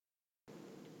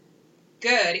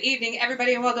Good evening,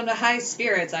 everybody, and welcome to High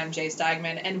Spirits. I'm Jay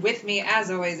Steigman, and with me, as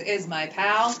always, is my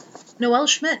pal, Noelle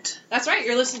Schmidt. That's right,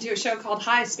 you're listening to a show called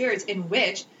High Spirits, in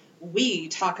which we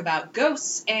talk about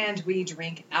ghosts and we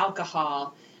drink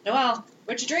alcohol. Noelle,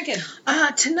 what you drinking?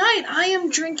 Tonight I am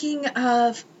drinking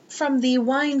from the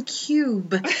Wine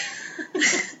Cube.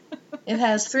 It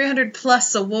has 300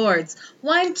 plus awards.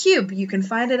 Wine Cube, you can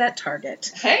find it at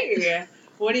Target. Hey,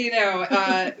 what do you know?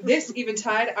 This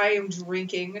eventide, I am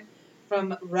drinking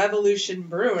from Revolution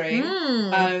Brewing,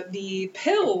 the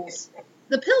Pils.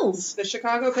 The Pils. The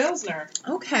Chicago Pilsner.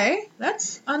 Okay,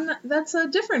 that's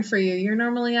different for you. You're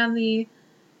normally on the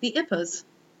IPAs,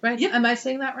 right? Yep. Am I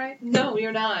saying that right? No,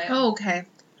 you're not. Oh, okay.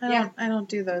 I don't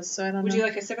do those, so I don't know. Would you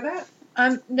like a sip of that?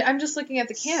 I'm just looking at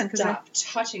the can because Stop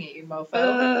touching it, you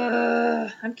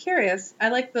mofo. I'm curious. I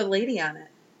like the lady on it.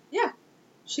 Yeah.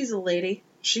 She's a lady.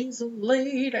 She's a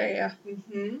lady.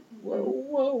 Mm-hmm.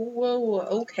 Whoa.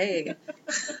 Okay.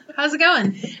 How's it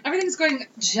going? Everything's going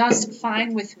just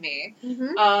fine with me.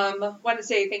 Mm-hmm. Want to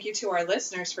say thank you to our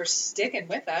listeners for sticking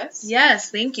with us. Yes,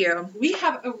 thank you. We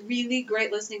have a really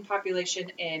great listening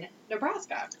population in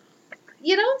Nebraska.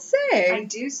 You don't say. I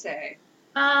do say.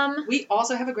 We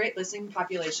also have a great listening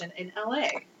population in LA.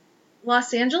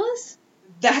 Los Angeles?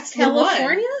 That's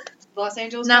California? Los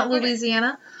Angeles, Not California.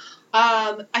 Louisiana?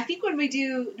 I think when we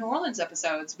do New Orleans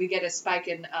episodes, we get a spike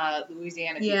in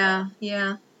Louisiana people.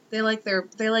 Yeah. They like their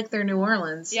New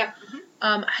Orleans. Yeah.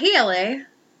 Mm-hmm. Hey LA.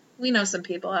 We know some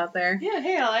people out there. Yeah,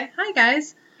 hey LA. Hi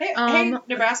guys. Hey,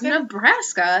 Nebraska.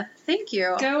 Nebraska. Thank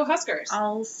you. Go Huskers.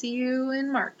 I'll see you in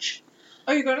March.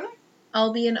 Oh, you going to there?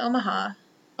 I'll be in Omaha.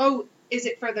 Oh, is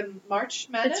it for the March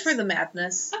Madness? It's for the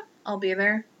Madness. Oh. I'll be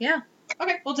there. Yeah.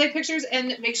 Okay, we'll take pictures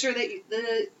and make sure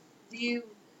that you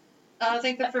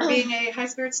thank them for being a high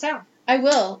spirits town. I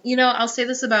will. You know, I'll say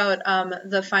this about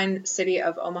the fine city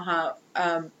of Omaha.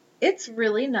 It's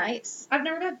really nice. I've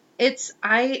never been.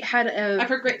 I've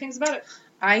heard great things about it.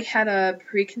 I had a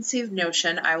preconceived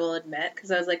notion, I will admit,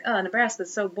 because I was like, oh,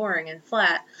 Nebraska's so boring and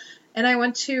flat. And I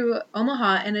went to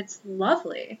Omaha, and it's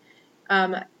lovely.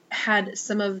 Had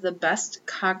some of the best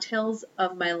cocktails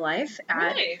of my life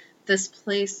at this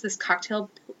place, this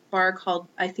cocktail bar called,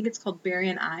 I think it's called Berry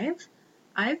and Ives.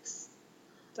 I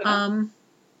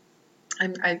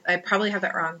probably have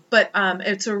that wrong, but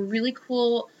it's a really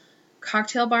cool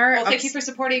cocktail bar. Well, thank you for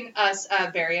supporting us,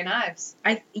 Barry and Ives.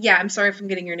 I'm sorry if I'm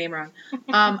getting your name wrong.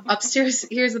 Upstairs,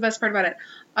 here's the best part about it.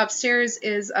 Upstairs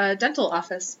is a dental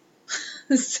office.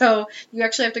 So you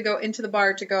actually have to go into the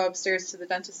bar to go upstairs to the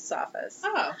dentist's office.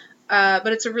 Oh.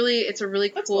 But it's a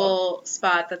really cool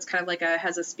spot that's kind of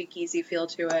has a speakeasy feel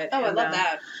to it. Oh, I love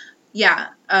that. Yeah,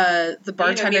 the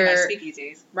bartender. You know me and my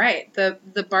speakeasies. Right.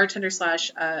 The bartender /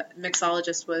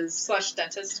 mixologist was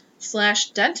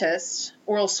 / dentist,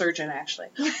 oral surgeon actually.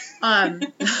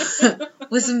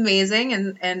 Was amazing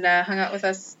and hung out with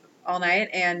us all night,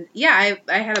 and yeah,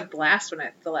 I had a blast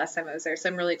the last time I was there, so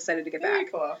I'm really excited to get back. Very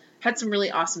cool. Had some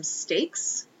really awesome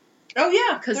steaks. Oh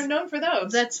yeah, because they're known for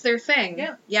those. That's their thing.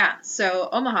 Yeah. So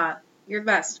Omaha, you're the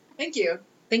best. Thank you.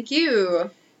 Thank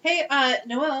you. Hey,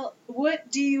 Noelle, what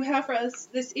do you have for us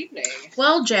this evening?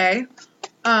 Well, Jay,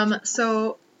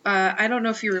 so I don't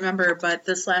know if you remember, but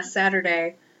this last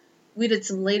Saturday we did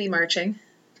some lady marching.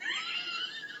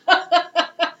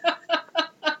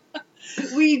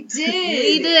 We did.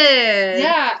 We did.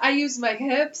 Yeah, I used my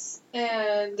hips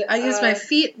and I used my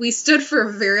feet. We stood for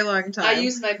a very long time. I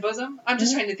used my bosom. I'm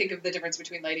just trying to think of the difference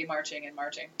between lady marching and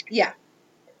marching. Yeah.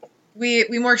 We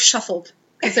more shuffled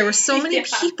because there were so many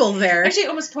people there. Actually, I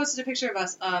almost posted a picture of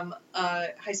us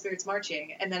high spirits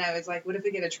marching, and then I was like, what if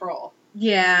we get a troll?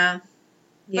 Yeah.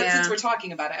 But since we're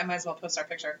talking about it, I might as well post our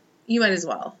picture. You might as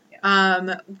well.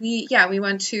 Yeah. We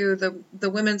went to the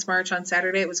women's march on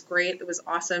Saturday. It was great. It was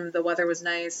awesome. The weather was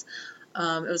nice.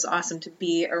 It was awesome to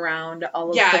be around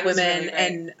all of the women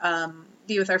really and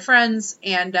be with our friends.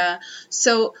 And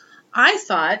so I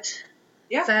thought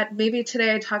that maybe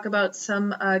today I'd talk about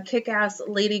some kick-ass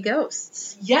lady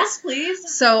ghosts. Yes,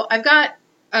 please. So I've got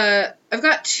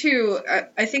two.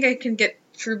 I think I can get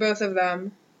through both of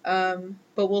them,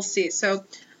 but we'll see. So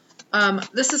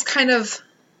this is kind of.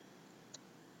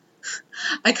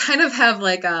 I kind of have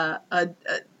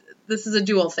this is a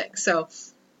dual thing. So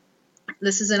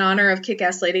this is in honor of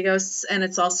kick-ass lady ghosts, and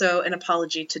it's also an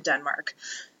apology to Denmark.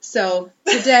 So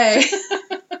today...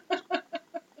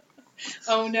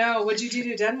 Oh no, what'd you do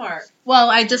to Denmark? Well,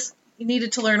 I just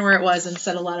needed to learn where it was and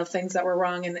said a lot of things that were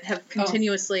wrong and have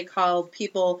continuously called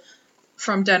people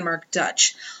from Denmark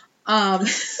Dutch. You're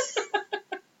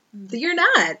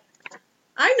not.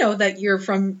 I know that you're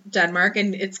from Denmark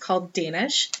and it's called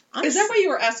Danish. Is that why you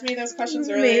were asking me those questions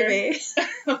earlier? Maybe.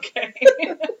 Okay.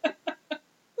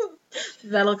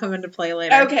 That'll come into play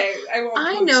later. Okay,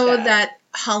 I know that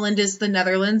Holland is the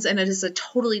Netherlands and it is a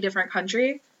totally different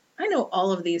country. I know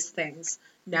all of these things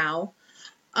now.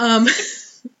 And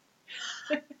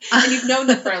you've known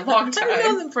them for a long time. I've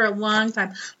known them for a long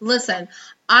time. Listen,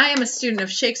 I am a student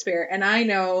of Shakespeare and I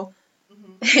know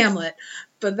Hamlet,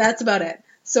 but that's about it.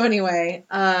 So anyway,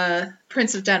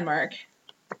 Prince of Denmark.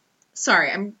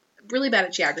 Sorry, I'm really bad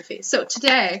at geography. So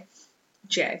today,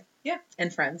 Jay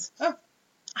and friends,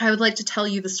 I would like to tell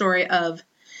you the story of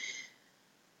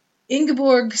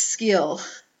Ingeborg Skeel.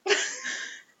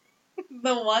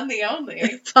 The one, the only.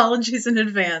 Apologies in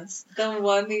advance. The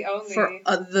one, the only. For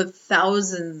the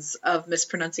thousands of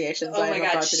mispronunciations I am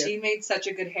about to do. She made such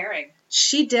a good herring.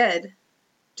 She did.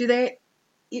 Do they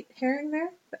eat herring there?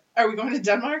 Are we going to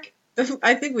Denmark?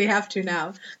 I think we have to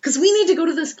now. Because we need to go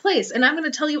to this place, and I'm going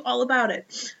to tell you all about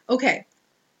it. Okay.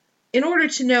 In order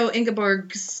to know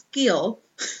Ingeborg Skeel,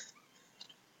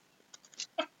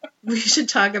 we should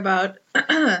talk about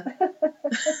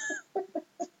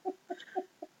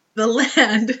the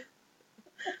land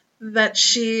that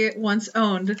she once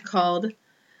owned called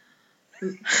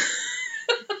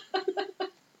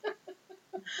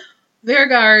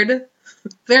Voergaard.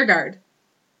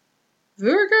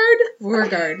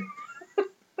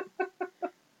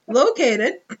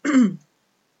 Located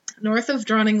north of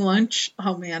Dronning Lunch.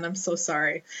 Oh man, I'm so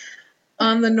sorry.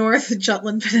 On the North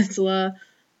Jutland Peninsula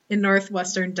in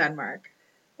northwestern Denmark.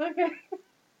 Okay.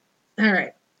 All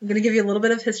right. I'm going to give you a little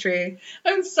bit of history.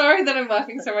 I'm sorry that I'm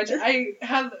laughing so much. I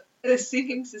have a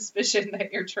sinking suspicion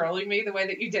that you're trolling me the way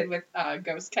that you did with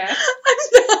ghost cats. I'm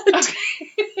not. Okay.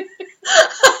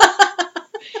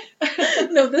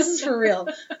 No, this is for real.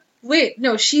 Wait,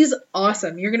 no, she's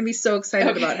awesome. You're going to be so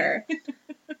excited about her. But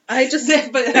I do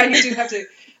have to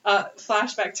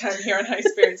flashback time here on High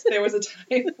Spirits. There was a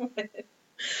time when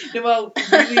Noelle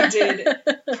really did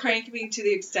prank me to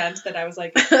the extent that I was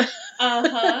like,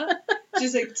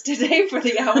 She's like, today for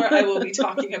the hour I will be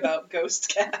talking about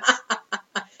ghost cats.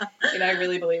 And I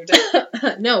really believed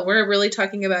it. No, we're really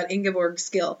talking about Ingeborg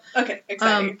Skeel. Okay,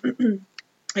 exciting.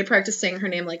 I practiced saying her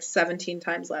name like 17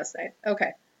 times last night.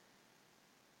 Okay.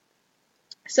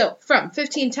 So, from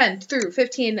 1510 through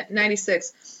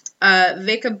 1596,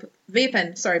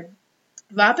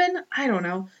 Wapen, I don't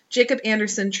know, Jacob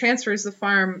Anderson transfers the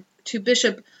farm to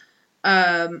the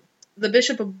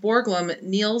Bishop of Borglum,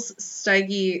 Niels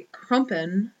Stige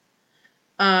Krumpen,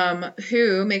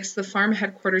 who makes the farm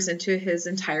headquarters into his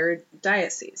entire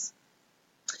diocese.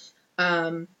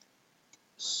 The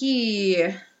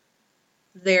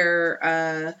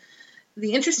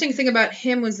interesting thing about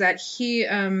him was that he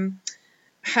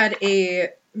had a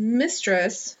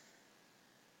mistress.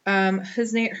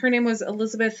 Her name was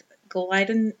Elizabeth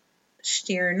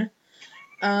Gleidenstern.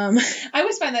 I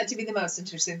always find that to be the most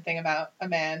interesting thing about a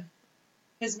man.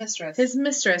 His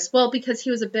mistress. Well, because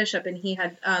he was a bishop and he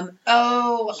had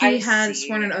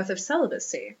sworn an oath of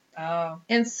celibacy. Oh.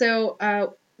 And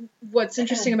so what's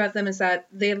interesting about them is that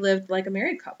they lived like a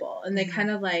married couple and they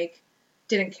kind of like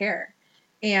didn't care.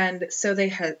 And so they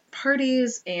had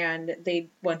parties and they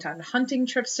went on hunting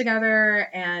trips together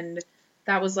and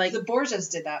that was like... The Borgias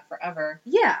did that forever.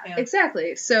 Yeah,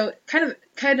 exactly. So kind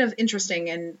of interesting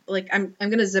and like I'm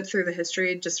going to zip through the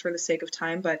history just for the sake of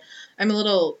time, but I'm a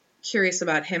little curious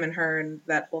about him and her and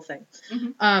that whole thing.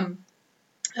 Mm-hmm.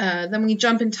 Then we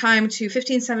jump in time to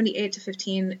 1578 to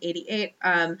 1588.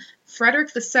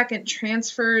 Frederick II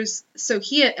transfers, so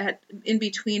he in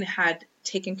between had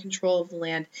taken control of the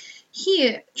land.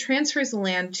 He transfers the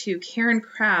land to Karen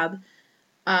Crabbe,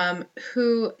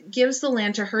 who gives the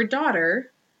land to her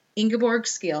daughter, Ingeborg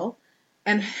Skeel,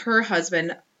 and her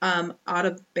husband,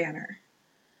 Otto Banner.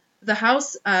 The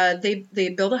house,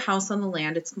 they build a house on the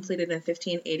land. It's completed in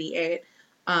 1588.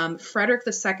 Frederick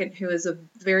II, who is a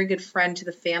very good friend to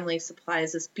the family,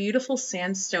 supplies this beautiful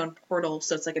sandstone portal.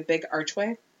 So it's like a big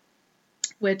archway,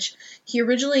 which he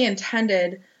originally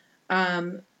intended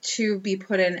to be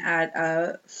put in at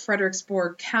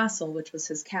Frederiksborg Castle, which was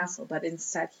his castle, but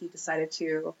instead he decided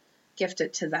to gift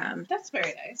it to them. That's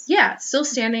very nice. Yeah, still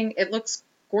standing. It looks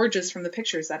gorgeous from the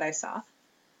pictures that I saw.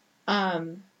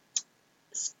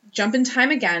 Jump in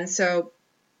time again. So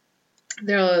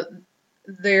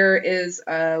there is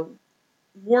a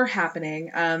war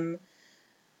happening.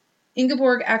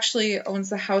 Ingeborg actually owns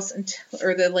the house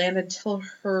the land until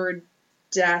her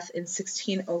death in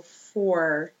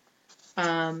 1604.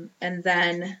 And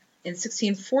then in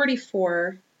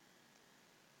 1644,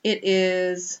 it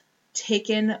is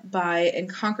taken by and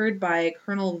conquered by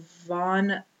Colonel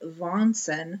von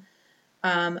Vonsen.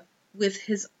 with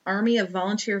his army of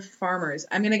volunteer farmers.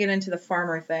 I'm going to get into the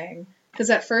farmer thing. Because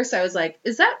at first I was like,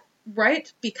 is that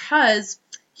right? Because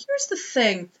here's the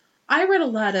thing. I read a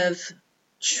lot of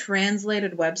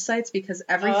translated websites because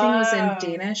everything was in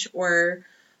Danish or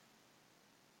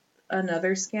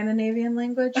another Scandinavian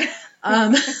language.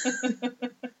 And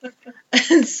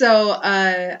so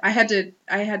I had to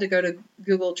go to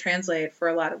Google Translate for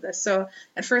a lot of this. So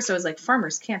at first I was like,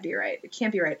 farmers can't be right. It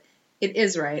can't be right. It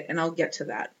is right, and I'll get to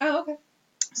that. Oh, okay.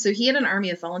 So he had an army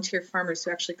of volunteer farmers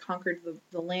who actually conquered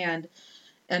the land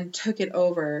and took it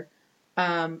over.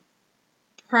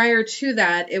 Prior to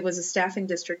that, it was a staffing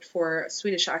district for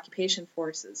Swedish occupation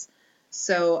forces.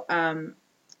 So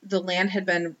the land had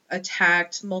been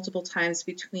attacked multiple times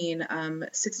between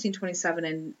 1627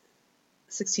 and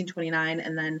 1629,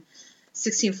 and then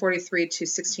 1643 to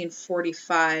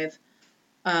 1645,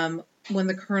 when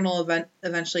the colonel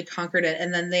eventually conquered it.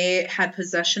 And then they had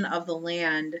possession of the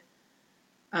land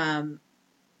until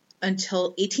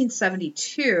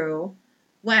 1872,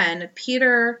 when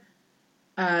Peter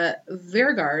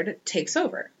Voergaard takes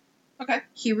over. Okay.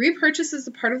 He repurchases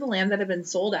the part of the land that had been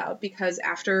sold out because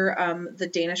after the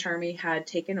Danish army had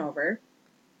taken over,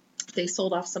 they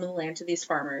sold off some of the land to these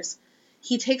farmers.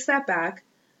 He takes that back.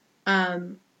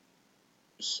 I'm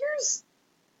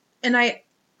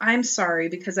sorry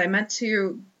because I meant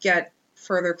to get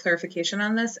further clarification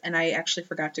on this and I actually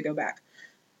forgot to go back.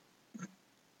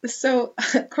 So,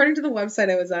 according to the website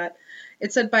I was at,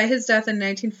 it said by his death in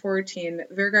 1914,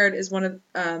 Voergaard is one of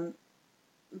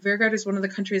the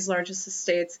country's largest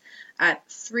estates at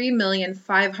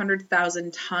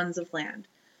 3,500,000 tons of land.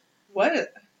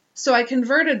 What? So I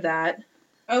converted that.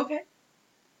 Okay.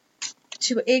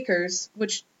 To acres,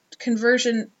 which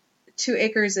conversion to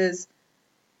acres is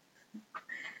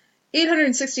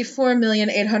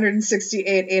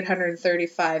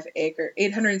 868,835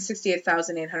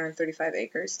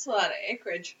 acres. That's a lot of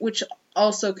acreage. Which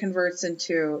also converts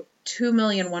into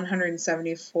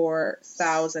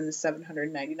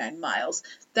 2,174,799 miles.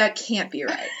 That can't be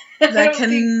right. That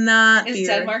cannot be right. Is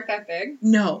Denmark that big?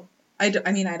 No. I don't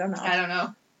know. I don't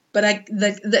know. But I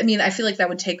feel like that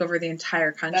would take over the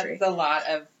entire country. That's a lot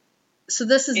of So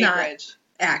this is acreage.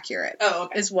 Not accurate. Oh,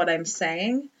 okay. Is what I'm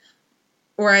saying.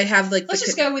 Or I have like let's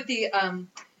just go with the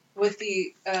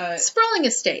sprawling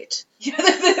estate. Yeah,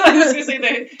 I was gonna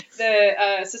say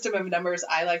the system of numbers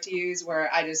I like to use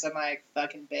where I just am like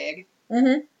fucking big.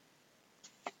 Mm-hmm.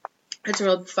 It's a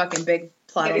real fucking big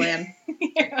plot of land.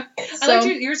 Yeah. So, I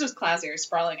liked yours was classier,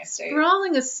 sprawling estate.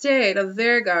 Sprawling estate of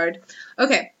Voergaard.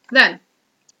 Okay, then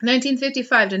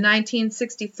 1955 to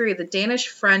 1963, the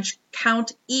Danish-French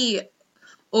Count E.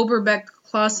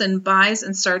 Oberbeck-Clausen buys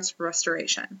and starts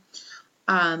restoration.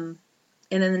 And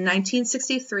in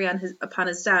 1963, upon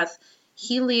his death,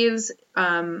 he leaves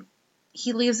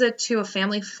it to a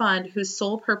family fund whose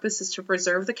sole purpose is to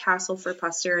preserve the castle for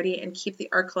posterity and keep the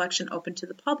art collection open to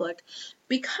the public,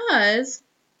 because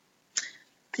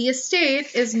the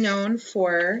estate is known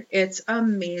for its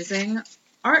amazing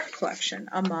art collection,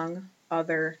 among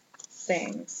other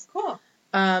things. Cool.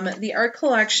 The art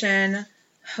collection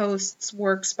hosts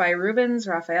works by Rubens,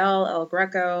 Raphael, El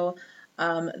Greco.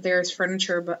 There's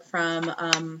furniture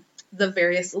from the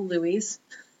various Louis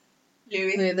the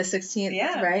 16th,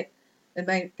 yeah. Right? Am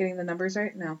I getting the numbers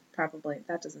right? No, probably.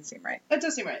 That doesn't seem right. That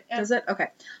does seem right. Yeah. Does it? Okay.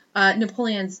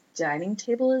 Napoleon's dining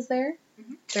table is there.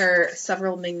 Mm-hmm. There are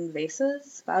several Ming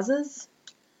vases. Are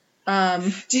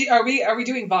we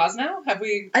doing vase now? Have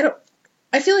we?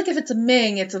 I feel like if it's a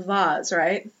Ming, it's a vase,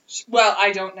 right? Well,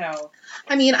 I don't know.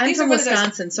 I mean, I'm from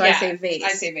Wisconsin, so I say vase.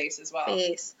 I say vase as well.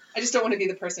 Vase. I just don't want to be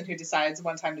the person who decides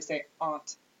one time to say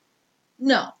aunt.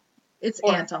 No, it's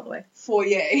aunt all the way.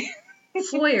 Foyer.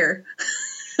 Foyer.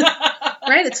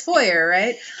 Right? It's foyer,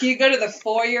 right? Can you go to the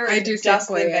foyer and dust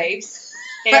the vase?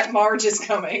 Aunt Marge is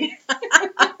coming.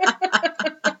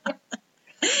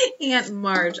 Aunt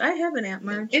Marge. I have an Aunt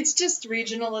Marge. It's just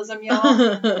regionalism,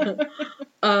 y'all.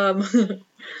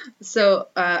 So,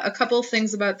 a couple of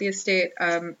things about the estate.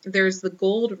 There's the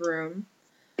gold room.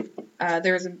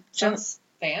 There's a fancy.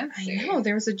 I know.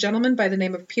 There was a gentleman by the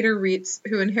name of Peter Reitz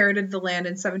who inherited the land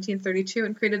in 1732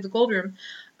 and created the gold room.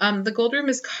 The gold room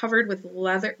is covered with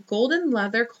golden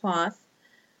leather cloth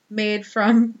made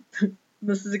from.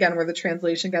 This is again where the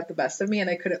translation got the best of me,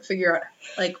 and I couldn't figure out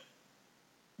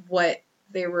what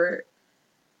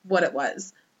it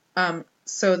was.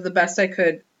 So the best I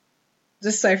could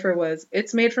decipher was,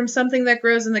 it's made from something that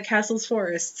grows in the castle's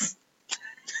forests.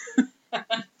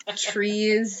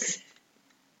 Trees.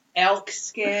 Elk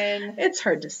skin. It's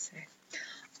hard to say.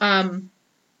 The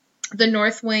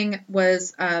north wing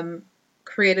was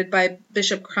created by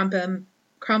Bishop Crumpin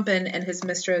Crumpen and his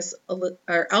mistress,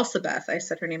 Elsabeth. I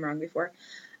said her name wrong before.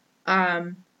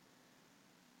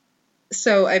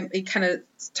 So I kind of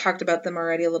talked about them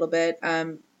already a little bit.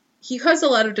 He caused a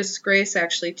lot of disgrace,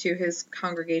 actually, to his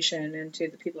congregation and to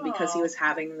the people because he was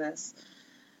having this.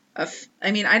 I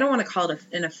don't want to call it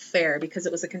an affair because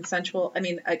it was a consensual.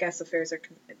 I guess affairs are.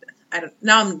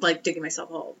 Now I'm like digging myself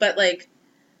a hole, but like,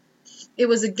 it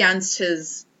was against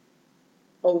his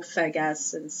oath, I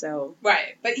guess, and so.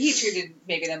 Right, but he treated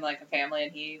maybe them like a family,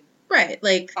 and he. Right,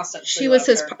 like she was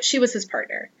his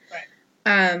partner.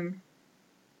 Right.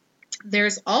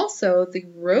 There's also the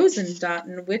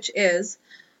Rosendaten, which is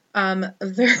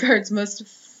Voergaard's most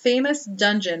famous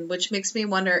dungeon, which makes me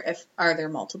wonder are there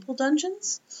multiple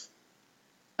dungeons?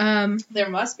 There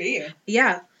must be.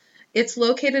 Yeah. It's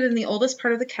located in the oldest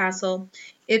part of the castle.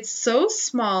 It's so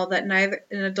small that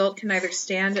an adult can neither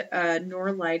stand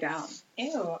nor lie down.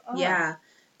 Ew. Oh. Yeah.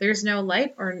 There's no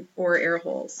light or air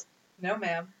holes. No,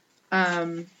 ma'am.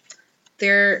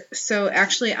 So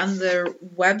actually on the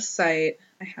website,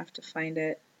 I have to find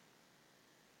it.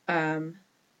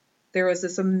 There was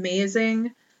this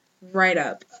amazing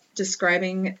write-up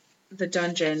describing the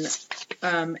dungeon.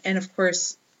 And of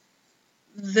course,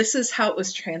 this is how it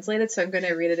was translated, so I'm going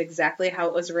to read it exactly how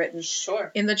it was written.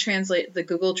 Sure. In the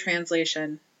Google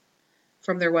translation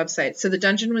from their website. So the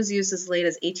dungeon was used as late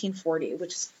as 1840,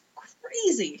 which is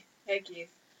crazy. Thank you.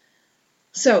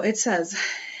 So it says,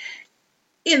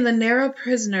 in the narrow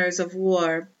prisoners of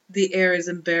war, the air is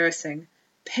embarrassing,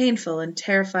 painful and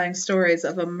terrifying stories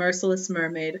of a merciless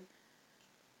mermaid.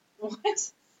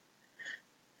 What?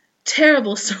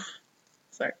 Terrible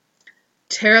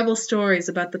stories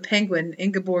about the penguin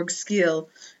Ingeborg Skeel,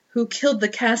 who killed the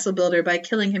castle builder by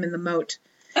killing him in the moat.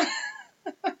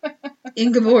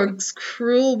 Ingeborg's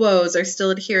cruel woes are still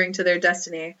adhering to their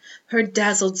destiny. Her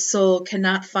dazzled soul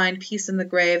cannot find peace in the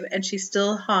grave, and she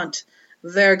still haunt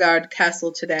Voergaard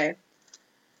Castle today.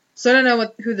 So I don't know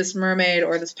who this mermaid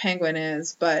or this penguin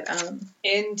is, but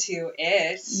into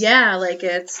it. Yeah, like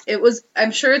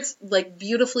I'm sure it's like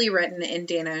beautifully written in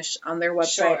Danish on their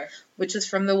website, sure. Which is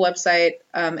from the website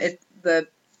the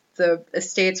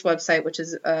estate's website, which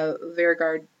is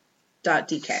Voergaard.dk.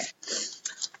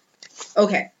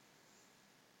 Okay.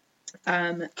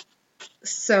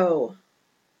 So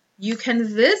you can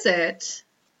visit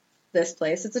this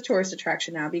place. It's a tourist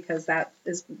attraction now because that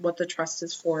is what the trust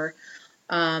is for.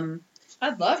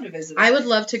 I'd love to visit. I would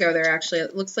love to go there. Actually,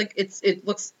 it looks like it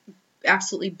looks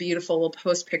absolutely beautiful. We'll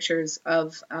post pictures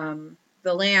of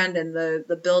the land and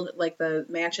the build, like the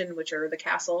mansion, which are the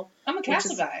castle. I'm a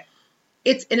castle guy.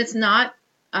 It's not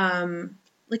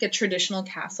like a traditional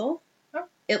castle. Oh.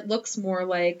 It looks more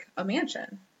like a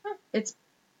mansion. Oh. It's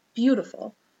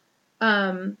beautiful.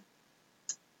 The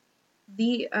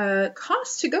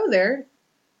cost to go there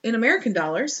in American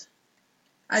dollars.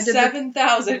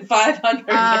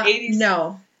 $7,580.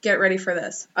 No, get ready for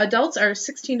this. Adults are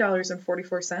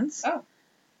 $16.44. Oh.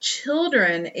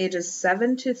 Children ages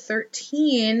 7 to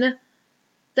 13.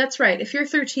 That's right. If you're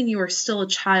 13, you are still a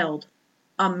child.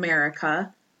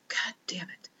 America. God damn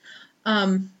it.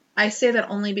 I say that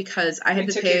only because I had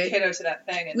to pay. We took your kiddo to that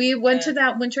thing. We went to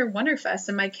that Winter Wonderfest,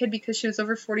 and my kid, because she was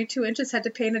over 42 inches, had to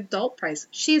pay an adult price.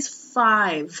 She's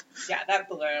 5. Yeah, that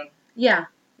balloon. Yeah,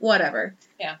 whatever.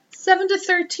 Yeah. 7 to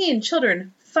 13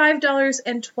 children,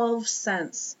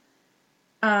 $5.12.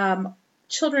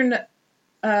 Children,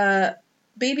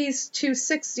 babies 0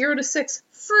 to 6,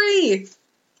 free.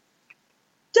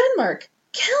 Denmark,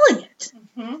 killing it.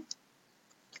 Mm-hmm.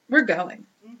 We're going.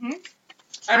 Mm-hmm.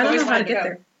 I don't know how to get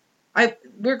there.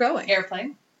 We're going.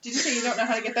 Airplane. Did you say you don't know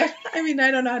how to get there? I mean,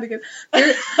 I don't know how to get there.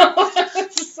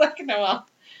 It's just like Noelle.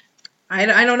 I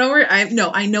don't know where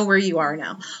I know where you are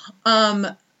now.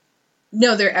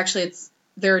 No, there are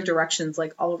directions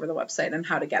like all over the website on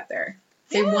how to get there.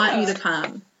 They want you to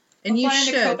come. And we'll you fly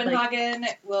should. into Copenhagen.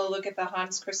 We'll look at the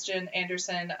Hans Christian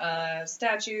Andersen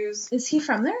statues. Is he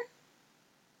from there?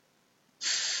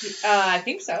 I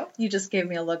think so. You just gave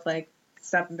me a look like,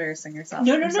 stop embarrassing yourself.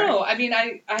 No. I mean,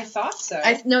 I thought so.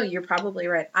 No, you're probably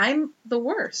right. I'm the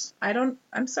worst. I'm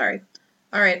sorry.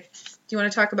 All right. Do you want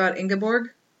to talk about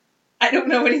Ingeborg? I don't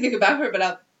know anything about her,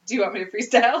 but do you want me to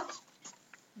freestyle?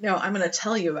 No, I'm going to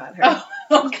tell you about her.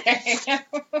 Oh, okay. I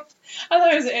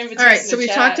thought it was an invitation. All right, so we've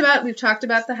talked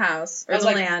about the house or the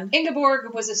land.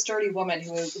 Ingeborg was a sturdy woman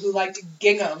who liked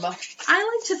gingham.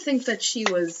 I like to think that she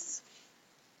was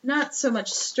not so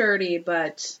much sturdy,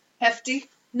 but hefty.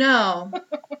 No,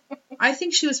 I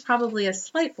think she was probably a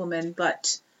slight woman,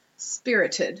 but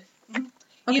spirited. Mm-hmm.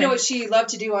 Okay. You know what she loved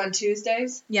to do on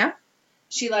Tuesdays? Yeah.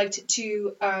 She liked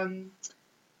to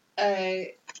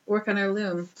work on her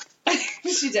loom.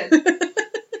 She did.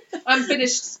 I'm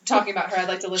finished talking about her. I'd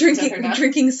like to listen to her now.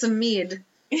 Drinking some mead.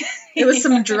 It was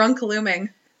some drunk looming.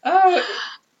 Oh.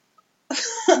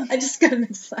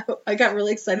 I got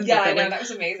really excited about that. Yeah, I know. That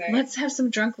was amazing. Let's have some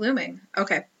drunk looming.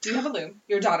 Okay. Do you have a loom?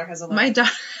 Your daughter has a loom. My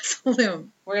daughter has a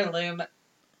loom. We're going to loom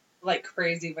like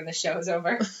crazy when the show is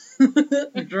over.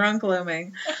 Drunk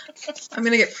looming. I'm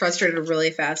going to get frustrated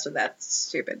really fast with that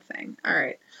stupid thing. All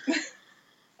right.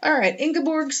 All right.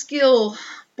 Ingeborg Skeel,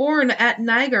 born at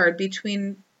Nygaard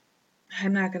between...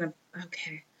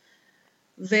 Okay.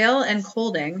 Vale and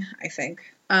Colding, I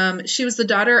think. She was the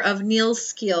daughter of Niels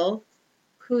Skeel,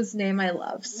 whose name I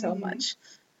love so much,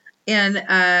 and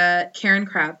Karen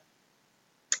Crab.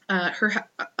 Her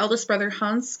eldest brother,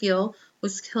 Hans Skeel,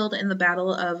 was killed in the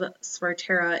Battle of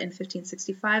Svartera in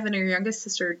 1565, and her youngest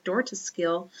sister, Dorte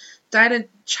Skeel, died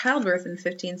at childbirth in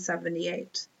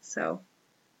 1578. So,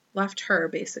 left her,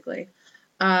 basically.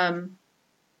 On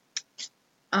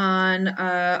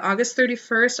August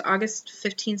 31st, August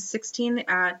 1516,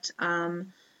 at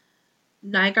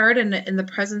Nygaard, in the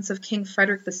presence of King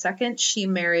Frederick II, she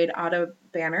married Otto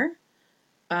Banner.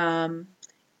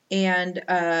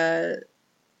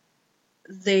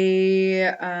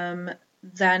 They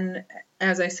then,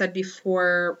 as I said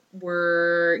before,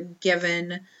 were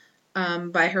given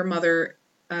by her mother,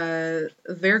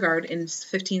 Voergaard, in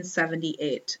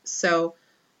 1578. So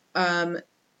her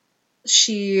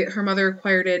mother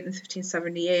acquired it in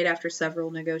 1578 after several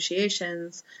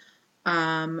negotiations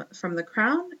from the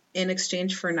crown in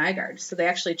exchange for Nygaard. So they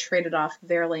actually traded off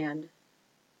their land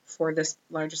for this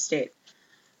large estate.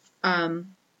 The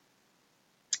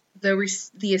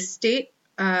estate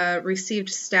received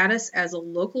status as a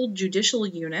local judicial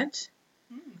unit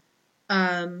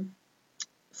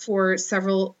for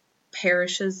several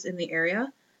parishes in the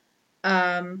area.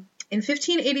 In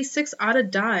 1586, Ada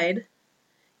died,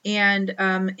 and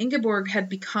Ingeborg had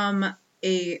become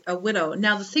a widow.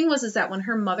 Now, the thing was that when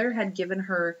her mother had given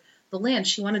her the land,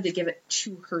 she wanted to give it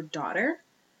to her daughter,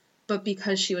 but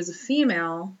because she was a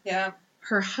female,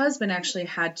 her husband actually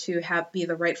had to be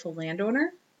the rightful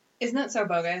landowner. Isn't that so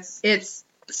bogus? It's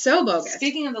so bogus.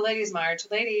 Speaking of the Ladies' March,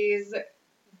 ladies,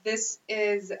 this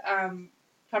is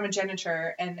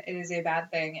primogeniture, and it is a bad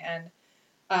thing, and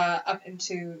up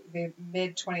into the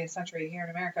mid-20th century here in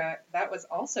America, that was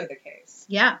also the case.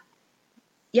 Yeah.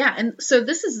 Yeah, and so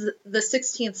this is the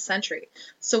 16th century.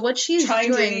 So what she's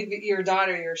trying to leave your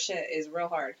daughter your shit is real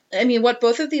hard. I mean, what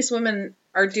both of these women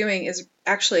are doing is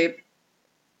actually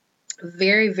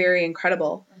very, very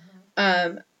incredible.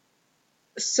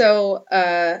 So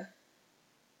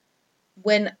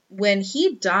when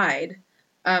he died,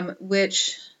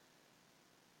 which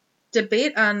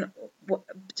debate on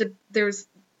there's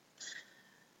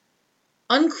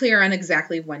unclear on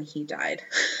exactly when he died.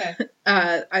 Okay.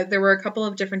 There were a couple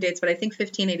of different dates, but I think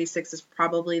 1586 is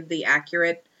probably the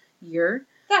accurate year.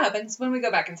 That happens when we go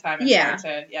back in time.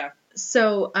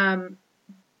 So,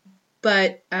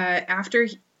 but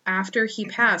after he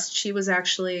passed, she was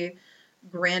actually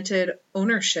granted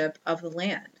ownership of the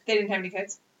land. They didn't have any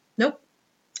kids? Nope.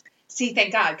 See,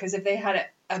 thank God, because if they had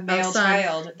a male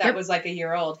child that was like a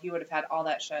year old, he would have had all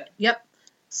that shit. Yep.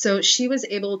 So she was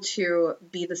able to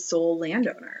be the sole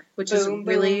landowner, which is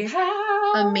really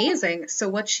amazing. So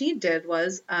what she did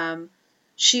was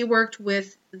she worked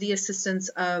with the assistance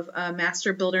of a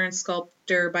master builder and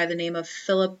sculptor by the name of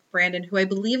Philip Brandon, who I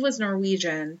believe was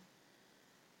Norwegian.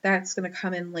 That's going to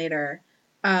come in later.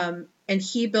 And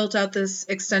he built out this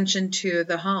extension to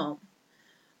the home.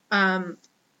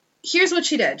 Here's what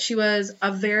she did. She was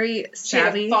a very savvy... She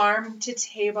had a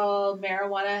farm-to-table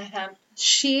marijuana hemp.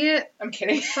 I'm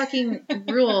kidding. Fucking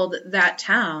ruled that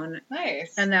town.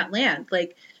 Nice. And that land.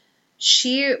 Like,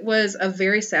 she was a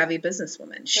very savvy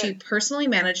businesswoman. Good. She personally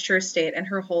managed her estate and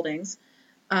her holdings.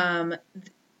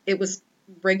 It was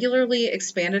regularly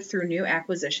expanded through new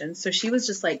acquisitions. So she was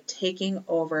just, like, taking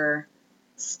over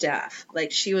stuff.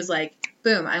 Like, she was like,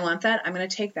 boom, I want that. I'm going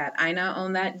to take that. I now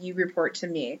own that. You report to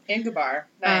me. Ingeborg.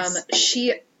 Nice.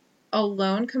 She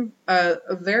alone,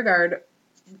 Voergaard,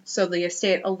 so the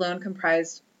estate alone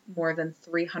comprised more than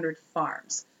 300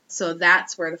 farms. So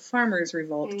that's where the farmers'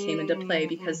 revolt came into play,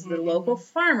 because the local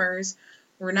farmers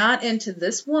were not into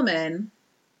this woman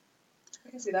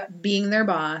being their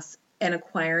boss and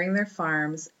acquiring their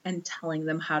farms and telling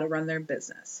them how to run their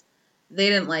business. They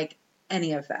didn't like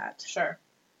any of that. Sure.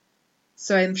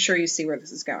 So I'm sure you see where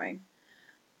this is going.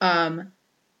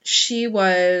 She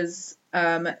was...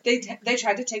 They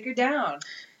tried to take her down.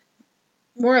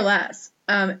 More or less.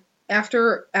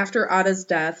 After Ada's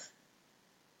death,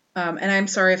 and I'm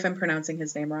sorry if I'm pronouncing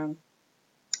his name wrong,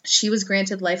 she was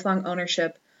granted lifelong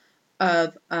ownership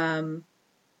of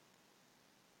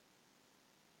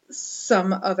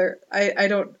some other,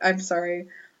 I'm sorry,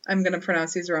 I'm going to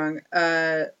pronounce these wrong.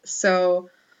 So,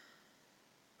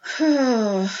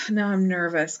 now I'm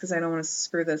nervous because I don't want to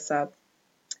screw this up.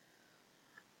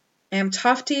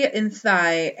 Amtofty in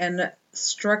Thigh and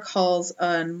Struckhalls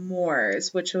on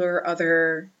Moors, which were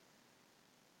other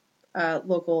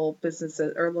local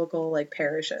businesses or local like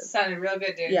parishes. Sounded real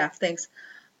good, dude. Yeah, thanks.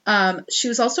 She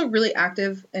was also really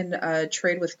active in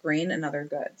trade with grain and other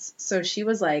goods. So she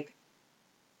was like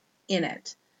in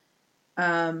it.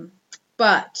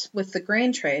 But with the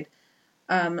grain trade,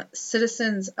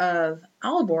 citizens of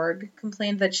Aalborg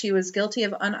complained that she was guilty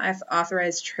of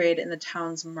unauthorized trade in the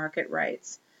town's market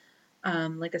rights,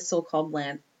 like a so-called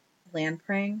land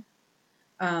praying.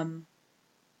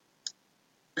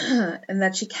 And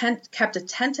that she kept a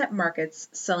tent at markets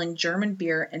selling German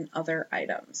beer and other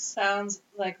items. Sounds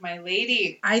like my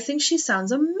lady. I think she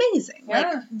sounds amazing.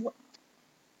 Yeah.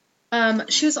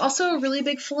 She was also a really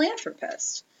big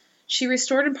philanthropist. She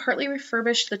restored and partly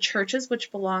refurbished the churches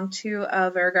which belonged to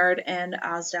Voergaard and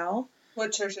Asdal.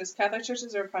 What churches? Catholic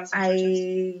churches or Protestant churches?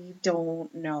 I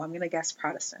don't know. I'm going to guess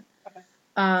Protestant. Okay.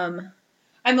 I'm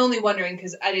only wondering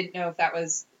because I didn't know if that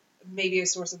was maybe a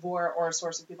source of war or a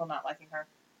source of people not liking her.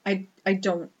 I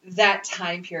don't. That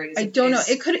time period I don't know.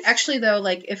 It could actually, though,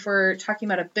 like, if we're talking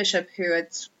about a bishop who had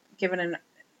given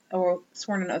or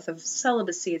sworn an oath of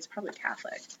celibacy, it's probably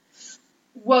Catholic.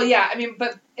 Well, yeah, I mean,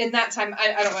 but in that time,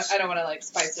 I don't want to, like,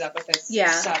 spice it up with this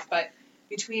stuff, but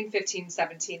between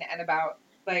 1517 and about,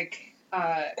 like,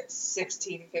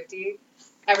 1650,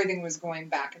 everything was going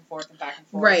back and forth and back and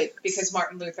forth. Right. Because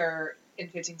Martin Luther, in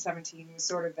 1517, was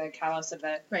sort of the catalyst of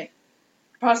the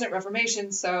Protestant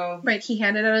Reformation, so... Right, he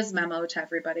handed out his memo to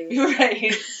everybody.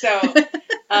 Right, so,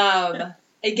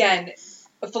 again,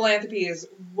 philanthropy is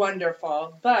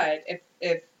wonderful, but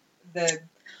if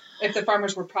the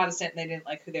farmers were Protestant and they didn't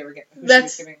like who they were getting, she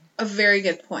was giving... a very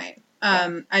good point.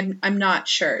 I'm not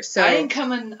sure. So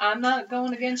I'm not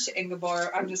going against Ingeborg.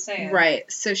 I'm just saying.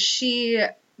 Right. So she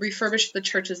refurbished the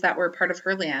churches that were part of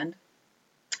her land.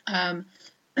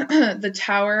 The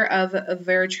tower of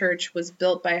Vera Church was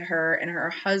built by her and her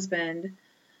husband,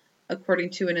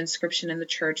 according to an inscription in the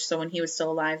church. So when he was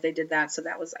still alive, they did that. So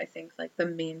that was, I think, like the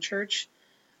main church.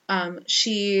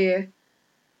 She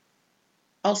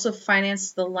also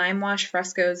financed the lime wash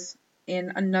frescoes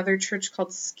in another church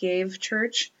called Scave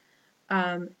Church.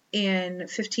 In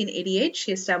 1588,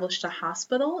 she established a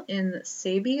hospital in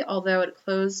Saby, although it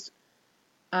closed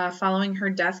following her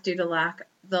death due to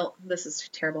this is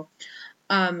terrible.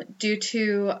 Due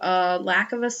to a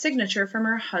lack of a signature from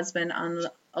her husband on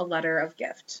a letter of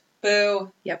gift.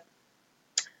 Boo. Yep.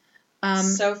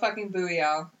 So fucking boo,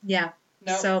 y'all. Yeah.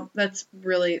 Nope. So that's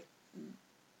really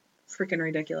freaking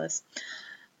ridiculous.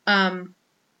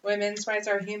 Women's rights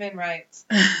are human rights.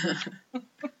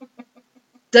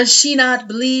 Does she not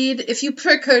bleed? If you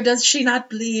prick her, does she not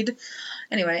bleed?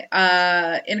 Anyway,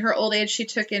 in her old age, she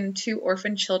took in 2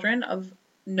 orphan children of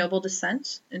noble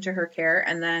descent into her care,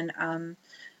 and then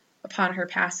upon her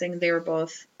passing, they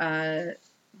both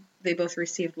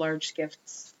received large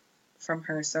gifts from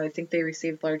her. So I think they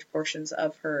received large portions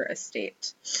of her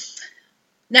estate.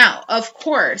 Now, of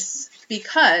course,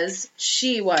 because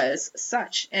she was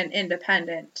such an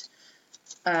independent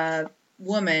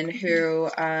woman who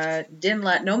didn't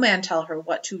let no man tell her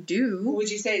what to do. Would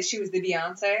you say she was the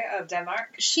Beyonce of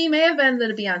Denmark? She may have been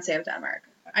the Beyonce of Denmark.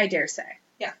 I dare say.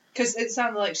 Yeah, because it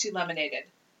sounded like she lemonaded.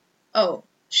 Oh,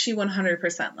 she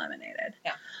 100% lemonaded.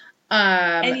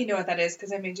 Yeah. And you know what that is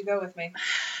because I made you go with me.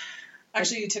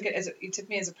 Actually, you took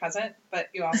me as a present, but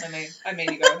you also I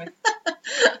made you go with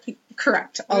me.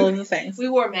 Correct. All of the things. We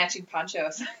wore matching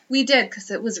ponchos. We did because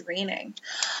it was raining.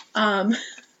 And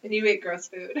you ate gross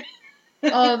food.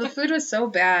 Oh, the food was so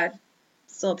bad.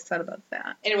 Still upset about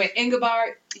that. Anyway,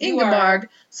 Ingeborg.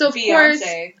 So of course,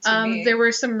 there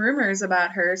were some rumors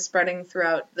about her spreading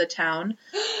throughout the town.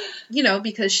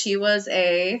 Because she was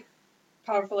a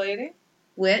powerful lady.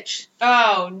 Witch.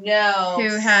 Oh no.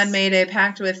 Who had made a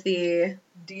pact with the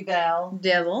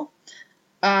devil.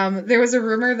 There was a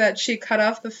rumor that she cut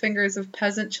off the fingers of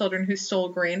peasant children who stole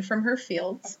grain from her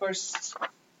fields. Of course.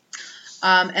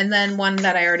 And then one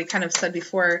that I already kind of said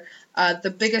before,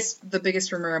 the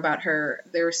biggest rumor about her,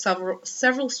 there were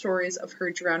several stories of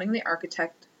her drowning the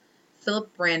architect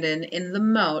Philip Brandon in the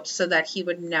moat so that he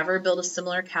would never build a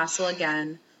similar castle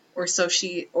again, or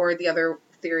the other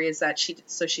theory is that she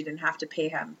didn't have to pay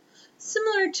him.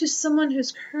 Similar to someone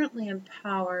who's currently in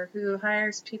power, who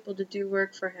hires people to do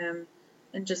work for him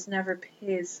and just never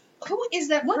pays. Who is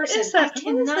that person? What is that?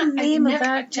 What is the name of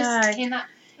that guy? I cannot.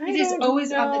 It is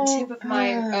always on the tip of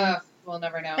my... we'll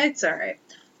never know. It's all right.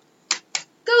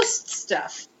 ghost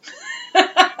stuff.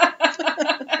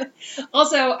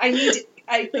 Also,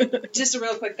 just a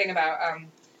real quick thing about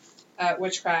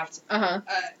witchcraft.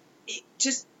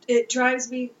 It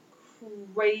drives me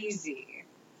crazy.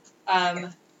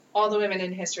 All the women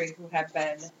in history who have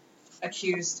been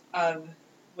accused of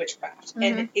witchcraft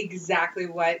and exactly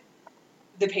what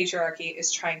the patriarchy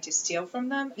is trying to steal from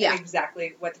them and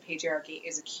exactly what the patriarchy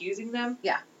is accusing them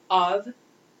of.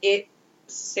 It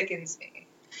sickens me.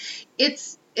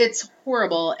 It's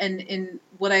horrible, and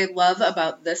what I love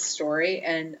about this story,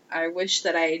 and I wish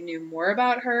that I knew more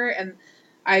about her, and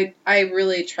I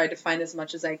really tried to find as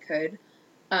much as I could,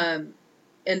 and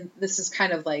this is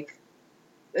kind of like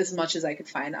as much as I could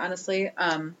find, honestly.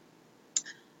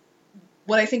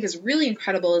 What I think is really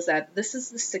incredible is that this is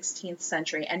the 16th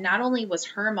century, and not only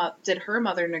was did her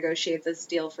mother negotiate this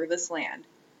deal for this land,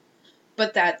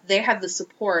 but that they had the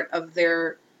support of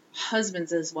their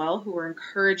husbands as well, who were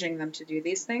encouraging them to do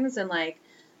these things. And like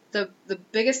the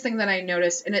biggest thing that I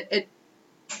noticed, and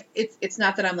it's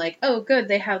not that I'm like, oh good,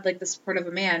 they had like the support of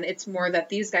a man. It's more that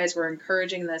these guys were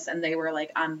encouraging this and they were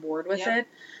like on board with it.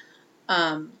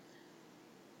 The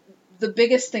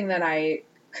biggest thing that I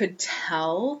could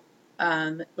tell,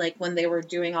 like when they were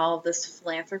doing all of this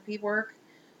philanthropy work,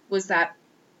 was that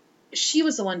she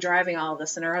was the one driving all of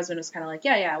this, and her husband was kind of like,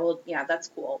 yeah, that's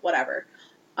cool, whatever.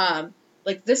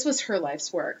 Like this was her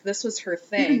life's work. This was her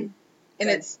thing. And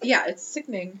it's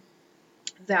sickening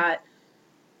that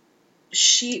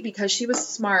because she was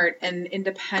smart and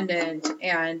independent,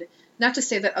 and not to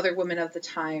say that other women of the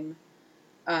time,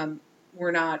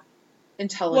 were not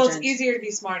intelligent. Well, it's easier to be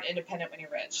smart and independent when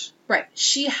you're rich. Right.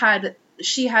 She had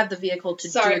the vehicle to do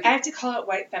it. Sorry, I have to call it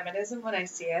white feminism when I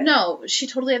see it. No, she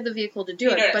totally had the vehicle to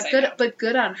do it, but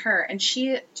good on her. And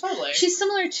she's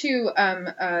similar to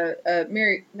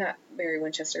not Mary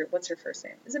Winchester. What's her first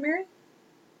name? Is it Mary?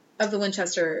 Of the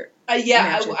Winchester. I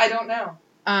don't know.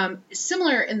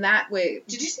 Similar in that way.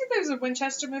 Did you see there's a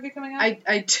Winchester movie coming out?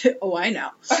 I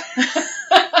know.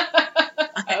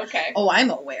 Okay. I'm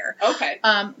aware. Okay.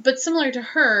 But similar to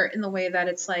her in the way that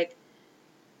it's like,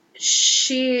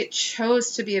 she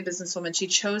chose to be a businesswoman. She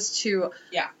chose to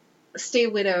stay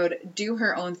widowed, do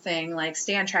her own thing, like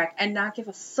stay on track, and not give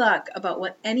a fuck about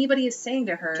what anybody is saying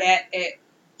to her. Get it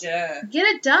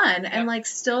done. And like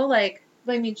still like,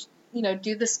 I mean, you know,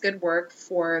 do this good work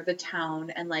for the town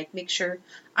and like make sure.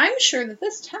 I'm sure that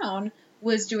this town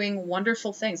was doing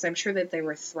wonderful things. I'm sure that they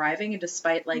were thriving, and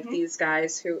despite like these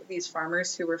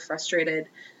farmers who were frustrated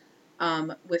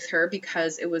with her,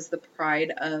 because it was the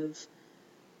pride of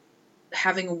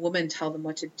having a woman tell them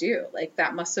what to do. Like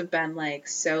that must have been like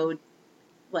so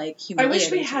like humiliating. I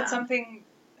wish we had something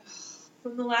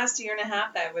from the last year and a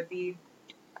half that would be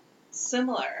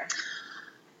similar.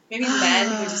 Maybe men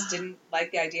who just didn't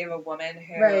like the idea of a woman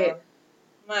who, I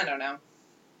don't know.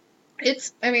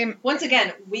 Once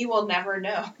again, we will never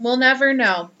know. We'll never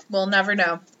know.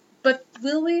 But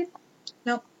will we?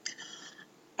 Nope.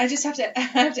 I just have to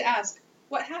ask,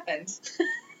 what happened?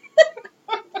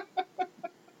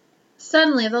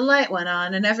 Suddenly the light went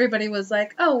on and everybody was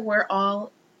like, oh, we're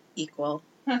all equal.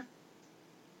 Huh.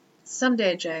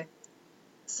 Someday, Jay.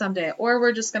 Someday. Or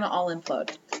we're just going to all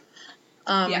implode.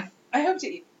 I hope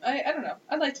to. I don't know.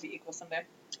 I'd like to be equal someday.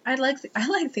 I like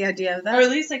the idea of that. Or at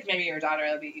least like maybe your daughter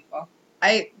will be equal.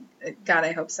 I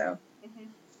hope so. Mm-hmm.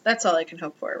 That's all I can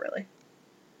hope for, really.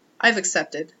 I've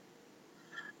accepted.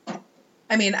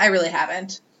 I mean, I really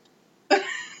haven't.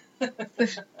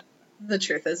 The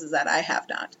truth is that I have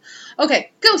not.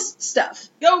 Okay, ghost stuff.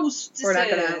 Ghosts. We're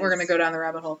gonna go down the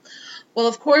rabbit hole. Well,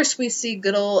 of course we see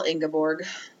good old Ingeborg.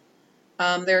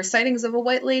 There are sightings of a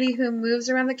white lady who moves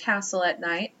around the castle at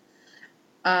night.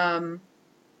 It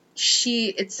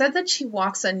said that she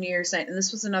walks on New Year's night, and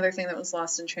this was another thing that was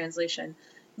lost in translation.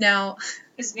 Now,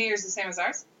 is New Year's the same as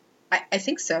ours? I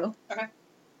think so. Okay.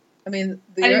 I mean,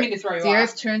 I didn't mean to throw you off. The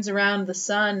Earth turns around the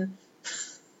sun.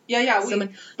 Yeah.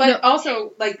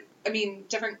 Also, like, I mean,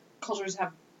 different cultures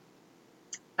have.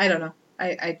 I don't know.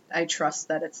 I trust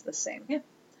that it's the same. Yeah.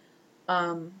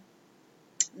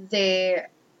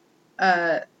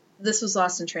 This was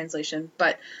lost in translation,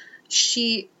 but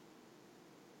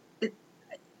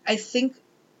I think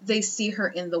they see her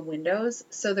in the windows,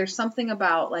 so there's something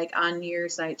about, like, on New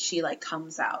Year's night, she, like,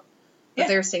 comes out. But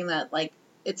they're saying that, like,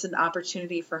 it's an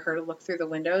opportunity for her to look through the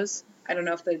windows. I don't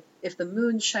know if the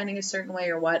moon's shining a certain way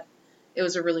or what. It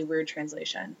was a really weird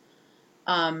translation.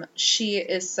 She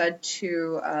is said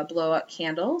to blow out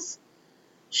candles.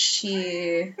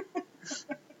 She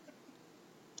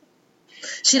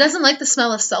doesn't like the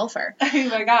smell of sulfur. Oh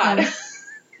my god.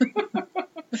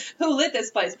 Who lit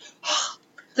this place?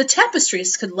 The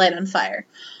tapestries could light on fire.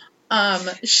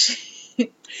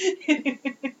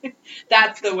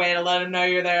 That's the way to let them know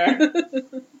you're there.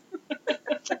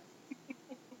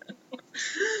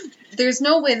 There's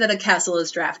no way that a castle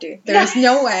is drafty. There's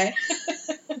no way.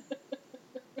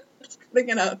 Just putting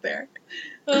it out there.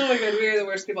 Oh my god, we are the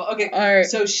worst people. Okay, right.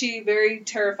 So she very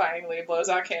terrifyingly blows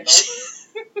out candles.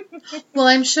 Well,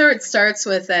 I'm sure it starts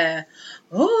with a,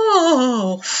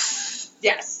 oh.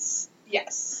 Yes.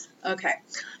 Okay.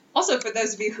 Also, for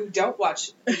those of you who don't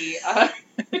watch the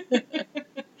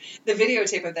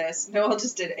videotape of this, Noelle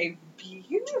just did a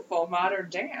beautiful modern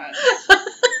dance.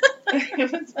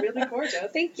 It was really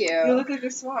gorgeous. Thank you. You look like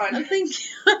a swan. Thank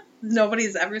you.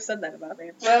 Nobody's ever said that about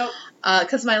me. Well,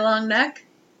 because my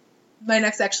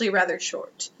neck's actually rather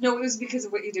short. No, it was because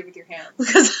of what you did with your hands.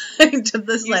 Because I did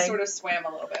this, you sort of swam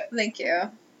a little bit. Thank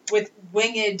you. With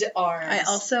winged arms. I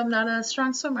also am not a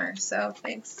strong swimmer, so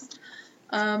thanks.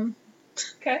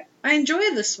 Okay. I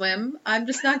enjoy the swim. I'm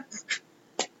just not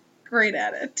great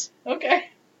at it. Okay.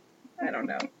 I don't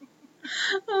know.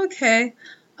 Okay.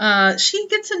 She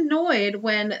gets annoyed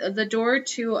when the door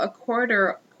to a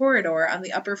corridor on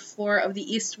the upper floor of the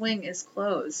east wing is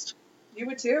closed. You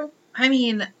would too. I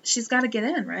mean, she's got to get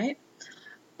in, right?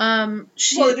 Well,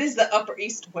 it is the upper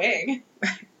east wing.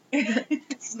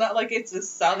 It's not like it's a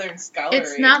southern scullery.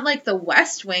 It's not like the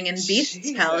west wing in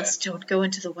Beast's Palace. Don't go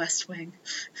into the west wing.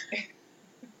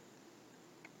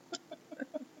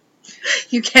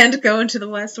 You can't go into the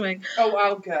west wing. Oh,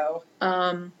 I'll go.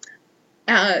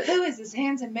 Who is this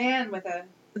handsome man with a...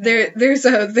 There's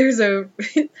a oh,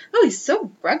 he's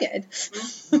so rugged.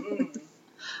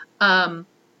 Mm-hmm.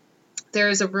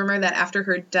 There's a rumor that after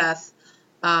her death,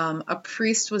 a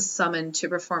priest was summoned to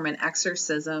perform an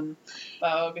exorcism.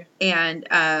 Vogue. And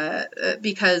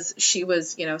because she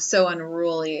was, so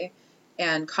unruly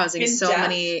and causing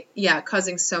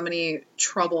causing so many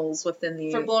troubles within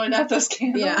the... For blowing out those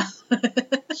candles? Yeah.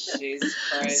 Jesus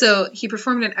Christ. So he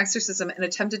performed an exorcism and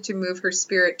attempted to move her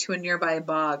spirit to a nearby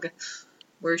bog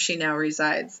where she now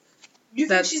resides. You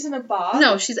think she's in a bog?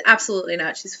 No, she's absolutely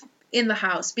not. She's in the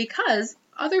house because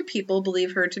other people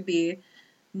believe her to be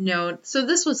known. So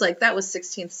this was that was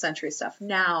 16th century stuff.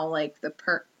 Now, the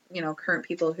current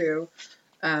people who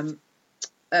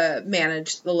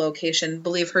manage the location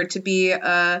believe her to be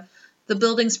the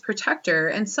building's protector.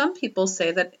 And some people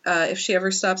say that if she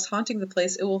ever stops haunting the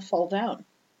place, it will fall down.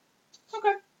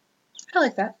 Okay. I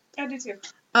like that. I do too.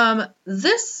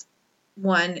 This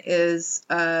one is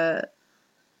a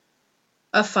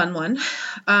fun one.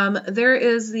 There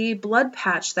is the blood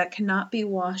patch that cannot be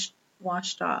washed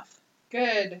off.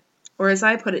 Good. Or as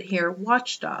I put it here,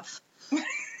 watched off. I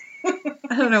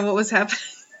don't know what was happening.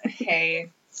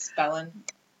 Hey, spelling.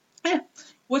 Yeah.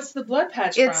 What's the blood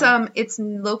patch from? It's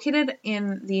located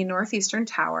in the northeastern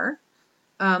tower.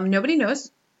 Nobody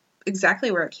knows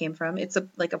exactly where it came from. It's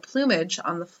like a plumage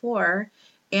on the floor,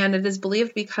 and it is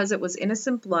believed because it was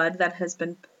innocent blood that has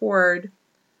been poured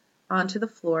onto the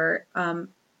floor,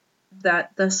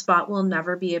 that the spot will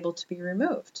never be able to be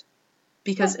removed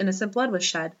because innocent blood was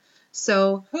shed.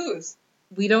 So whose?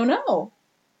 We don't know.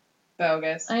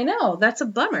 Bogus. I know, that's a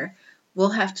bummer.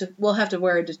 We'll have to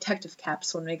wear detective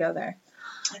caps when we go there.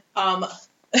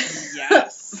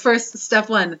 Yes. First, step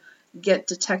 1, get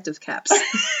detective caps.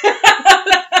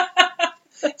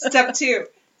 Step 2,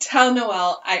 tell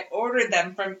Noelle I ordered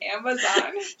them from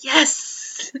Amazon.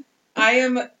 Yes. I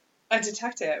am a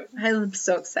detective. I'm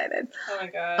so excited. Oh my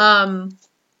god.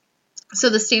 So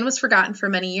the stain was forgotten for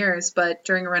many years, but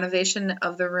during a renovation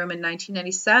of the room in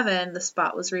 1997, the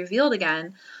spot was revealed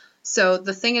again. So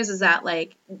the thing is that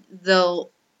they'll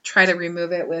try to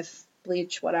remove it with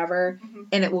bleach, whatever,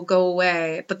 and it will go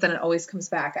away, but then it always comes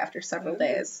back after several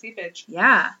days. Seepage.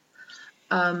 Yeah.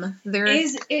 Have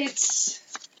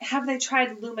they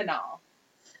tried luminol?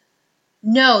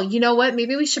 No, you know what?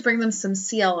 Maybe we should bring them some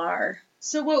CLR.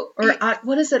 So what?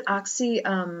 What is it?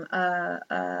 Oxycontin?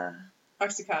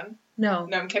 No.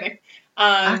 No, I'm kidding.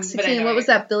 Oxycontin. What was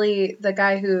that? Billy, the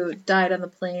guy who died on the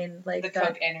plane, the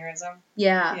coke aneurysm.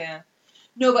 Yeah. Yeah.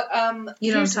 No, but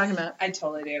you know what I'm talking about? I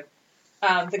totally do.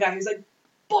 The guy who's like,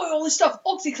 boy, all this stuff,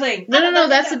 OxyClean. No,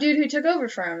 that's the dude who took over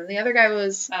from him. The other guy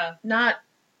was not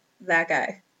that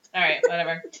guy. All right,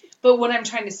 whatever. But what I'm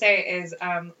trying to say is,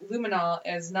 luminol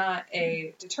is not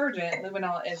a detergent.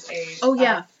 Luminol is a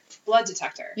blood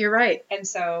detector. You're right. And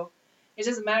so it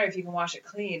doesn't matter if you can wash it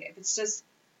clean. If it's just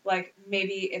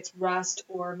maybe it's rust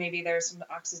or maybe there's some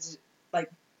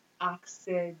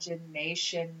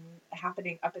oxygenation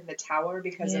happening up in the tower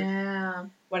because of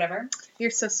whatever.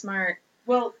 You're so smart.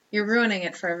 Well, you're ruining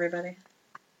it for everybody.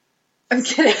 I'm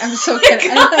kidding. I'm so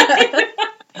kidding.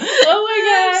 Oh my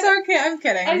god. So okay, I'm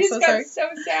kidding. I just got so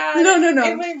sad. No.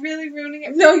 Am I really ruining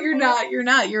it? No, you're not. You're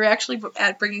not. You're actually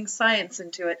bringing science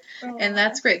into it, Oh. and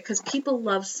that's great because people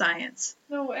love science.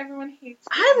 No, everyone hates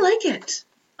it. I like it.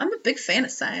 I'm a big fan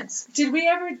of science. Did we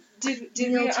ever did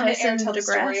we on the air tell the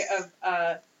story of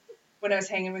when I was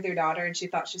hanging with your daughter and she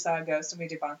thought she saw a ghost and we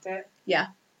debunked it? Yeah.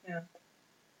 Yeah.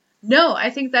 No, I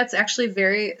think that's actually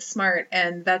very smart,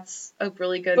 and that's a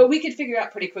really good... But we could figure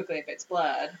out pretty quickly if it's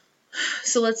blood.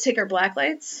 So let's take our black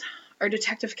lights, our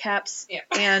detective caps,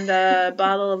 and a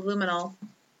bottle of luminol.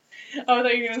 Oh, I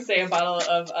thought you were going to say a bottle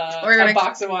of a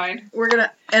box of wine. We're going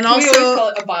to... And also... We always call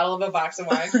it a bottle of a box of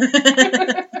wine.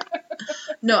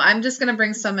 No, I'm just going to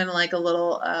bring some in like a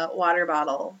little water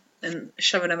bottle and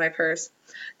shove it in my purse.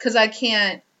 Because I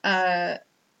can't...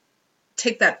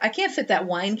 I can't fit that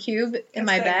wine cube in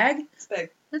my bag. It's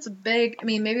big. That's big. I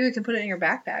mean, maybe we can put it in your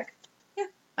backpack. Yeah.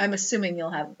 I'm assuming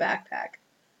you'll have a backpack.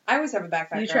 I always have a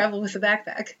backpack. You travel with a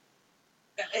backpack.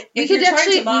 If you're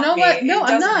actually, you know what? No,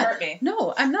 I'm not.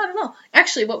 No, I'm not at all.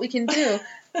 Actually, what we can do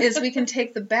is we can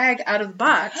take the bag out of the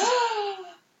box.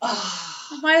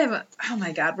 Oh my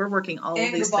God, we're working all of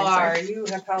these things. Ingeborg, you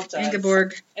have helped us.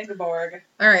 Ingeborg.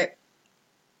 All right.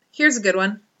 Here's a good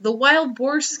one. The wild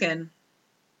boar skin.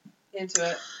 Into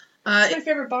it. It's my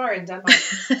favorite bar in Denmark.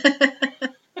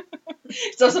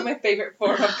 It's also my favorite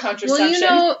form of contraception.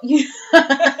 Well, you know...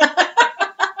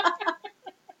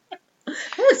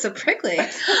 Oh, it's so prickly.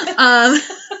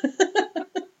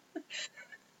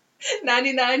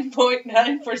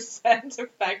 99.9%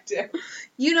 effective.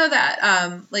 You know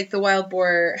that, like the wild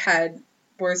boar's head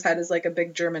is like a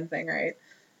big German thing, right?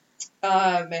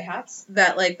 Mayhaps.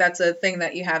 That, like, that's a thing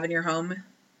that you have in your home.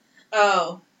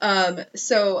 Oh.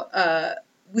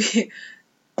 We,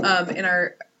 in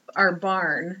our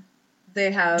barn, they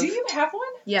have... Do you have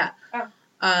one? Yeah. Oh.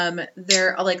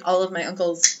 They're, like, all of my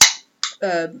uncle's,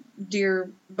 deer,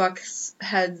 bucks,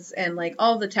 heads, and, like,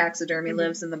 all the taxidermy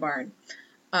lives in the barn.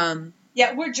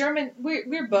 Yeah, we're German.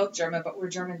 We're both German, but we're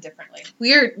German differently.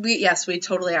 Yes, we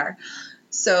totally are.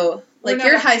 So, like,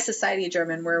 you're high society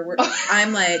German, where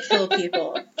I'm, like, hill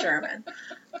people German.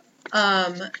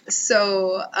 We're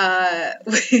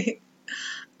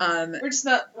just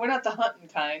not, we're not the hunting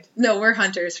kind. No, we're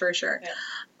hunters for sure.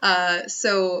 Yeah.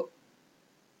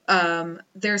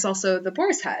 There's also the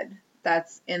boar's head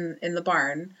that's in the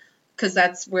barn, because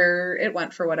that's where it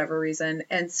went for whatever reason.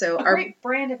 And so great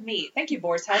brand of meat. Thank you,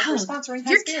 Boar's Head, for sponsoring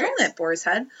High Spirits. You're killing it, Boar's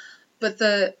Head. But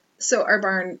our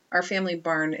family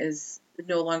barn is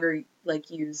no longer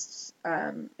like used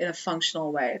in a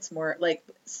functional way. It's more like,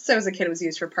 so as a kid it was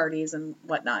used for parties and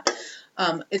whatnot.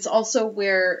 It's also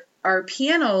where our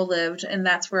piano lived, and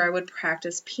that's where I would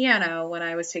practice piano when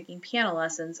I was taking piano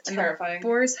lessons. And terrifying. The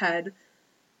Boar's Head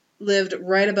lived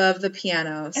right above the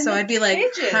piano, and so I'd be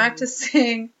like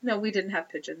practicing. No, we didn't have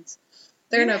pigeons.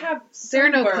 There are no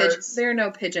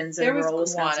pigeons in rural Wisconsin. There was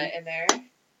iguana in there.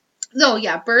 No,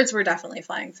 yeah, birds were definitely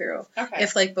flying through. Okay.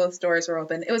 If like both doors were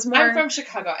open, it was more. I'm from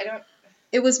Chicago.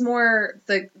 It was more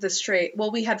the straight.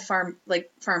 Well, we had farm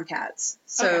cats,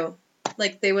 so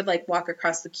like they would like walk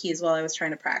across the keys while I was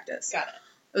trying to practice. Got it.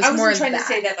 I wasn't trying to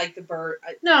say that like the bird.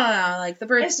 No, like the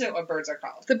birds. I just know what birds are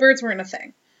called. The birds weren't a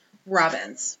thing.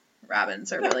 Robins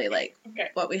are really like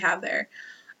what we have there.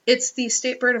 It's the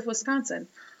state bird of Wisconsin.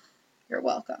 You're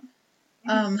welcome.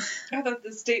 I thought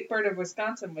the state bird of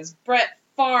Wisconsin was Brett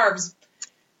Favre's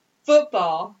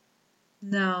football.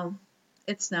 No,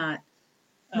 it's not.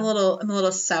 I'm a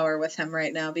little sour with him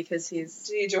right now because he's...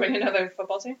 Did he join another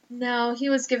football team? No, he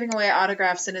was giving away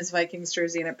autographs in his Vikings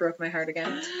jersey and it broke my heart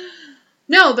again.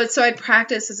 No, but so I'd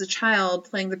practice as a child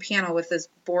playing the piano with this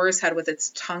boar's head with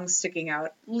its tongue sticking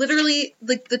out. Literally,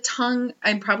 like the tongue,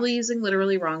 I'm probably using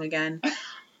literally wrong again.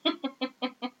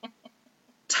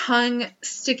 Tongue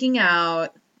sticking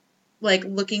out, like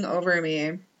looking over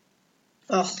me.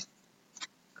 Ugh.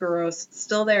 Gross.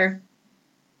 Still there.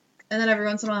 And then every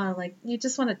once in a while, I'm like, you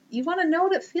want to know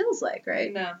what it feels like,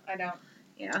 right? No, I don't.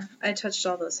 Yeah, I touched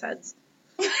all those heads.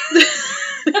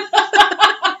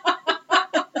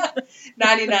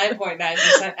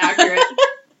 99.9% accurate.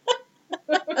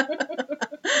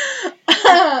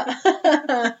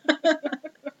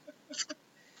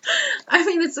 I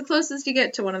mean, it's the closest you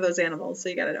get to one of those animals, so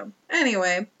you gotta know.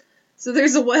 Anyway, so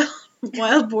there's a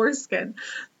wild boar skin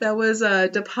that was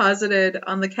deposited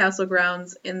on the castle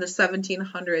grounds in the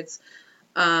 1700s.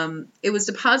 It was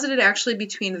deposited actually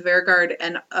between Voergaard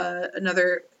and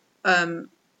another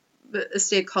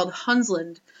estate called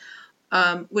Hunsland,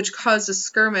 which caused a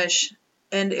skirmish,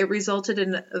 and it resulted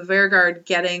in Voergaard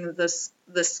getting the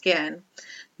skin.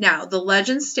 Now, the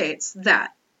legend states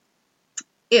that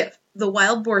if The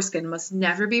wild boar skin must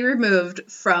never be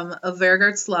removed from a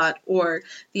Voergaard slot, or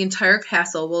the entire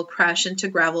castle will crash into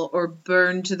gravel or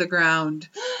burn to the ground.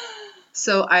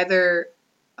 So either,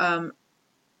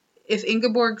 if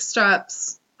Ingeborg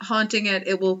stops haunting it,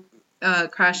 it will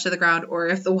crash to the ground, or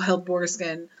if the wild boar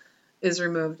skin is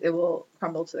removed, it will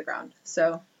crumble to the ground.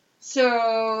 So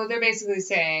they're basically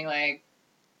saying, like,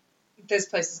 this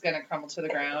place is going to crumble to the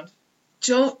ground.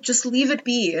 Just leave it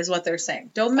be, is what they're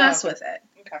saying. Don't mess with it.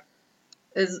 Okay.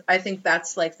 I think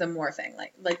that's, like, the more thing,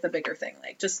 like the bigger thing.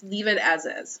 Like, just leave it as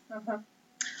is.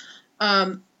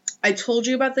 Uh-huh. I told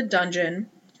you about the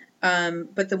dungeon,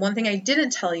 but the one thing I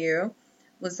didn't tell you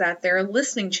was that there are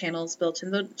listening channels built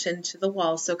into the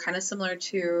wall, so kind of similar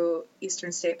to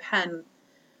Eastern State Pen.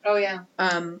 Oh, yeah.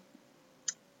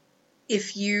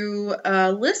 If you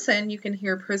listen, you can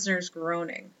hear prisoners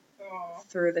groaning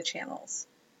through the channels.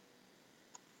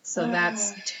 So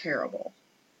that's terrible.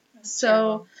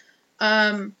 So,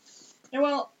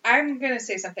 well, I'm going to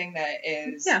say something that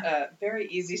is very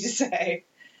easy to say.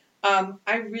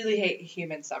 I really hate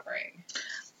human suffering.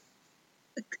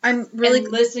 And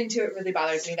listening to it really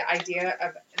bothers me. The idea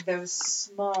of those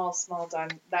small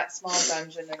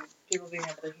dungeon and people being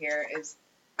able to hear is...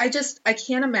 I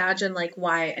can't imagine, like,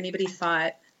 why anybody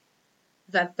thought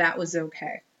that was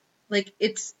okay. Like,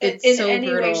 it's in so any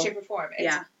brutal. Way, shape, or form.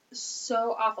 It's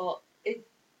so awful.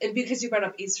 And because you brought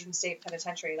up Eastern State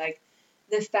Penitentiary, like,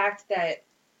 the fact that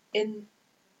in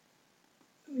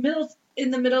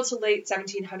the middle to late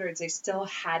 1700s, they still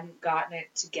hadn't gotten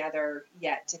it together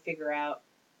yet to figure out,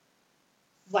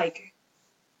 like,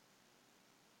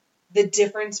 the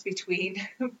difference between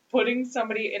putting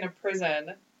somebody in a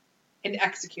prison and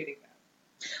executing them.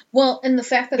 Well, and the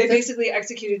fact that they basically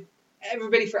executed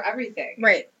everybody for everything.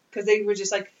 Right. Because they were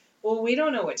just like, well, we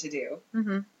don't know what to do.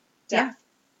 Mm-hmm. Death.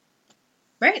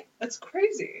 Yeah. Right. That's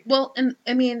crazy. Well, and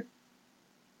I mean,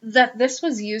 that this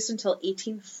was used until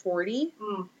 1840,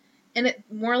 and it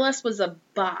more or less was a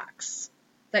box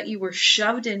that you were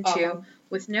shoved into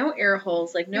with no air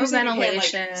holes, like no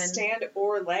ventilation. Like, stand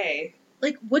or lay.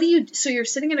 Like, so you're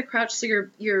sitting in a crouch, so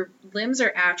your limbs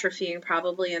are atrophying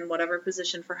probably in whatever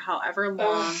position for however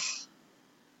long.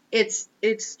 It's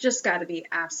just got to be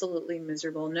absolutely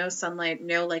miserable. No sunlight,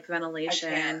 no, like,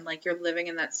 ventilation. Like, you're living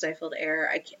in that stifled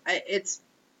air. It's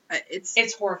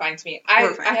horrifying to me.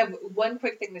 I have one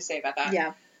quick thing to say about that.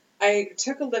 Yeah. I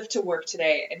took a lift to work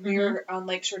today, and we were on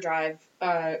Lakeshore Drive,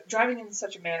 driving in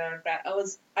such a manner that I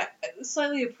was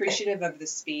slightly appreciative of the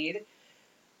speed,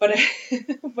 but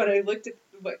I looked at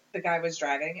what the guy was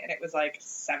driving, and it was like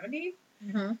 70.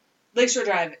 Mm-hmm. Lakeshore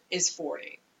Drive is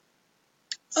 40.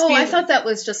 I thought that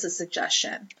was just a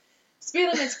suggestion.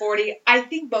 Speed limit's 40. I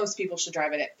think most people should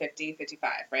drive it at 50,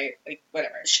 55, right? Like,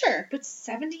 whatever. Sure. But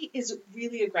 70 is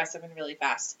really aggressive and really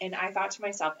fast. And I thought to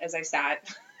myself as I sat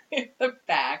in the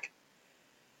back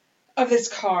of this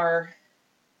car,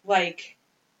 like,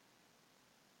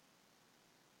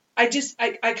 I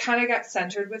kind of got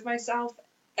centered with myself.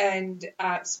 And,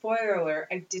 spoiler alert,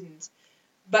 I didn't.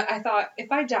 But I thought,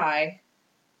 if I die,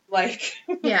 like,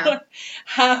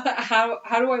 how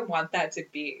do I want that to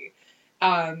be?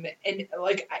 And,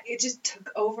 like, it just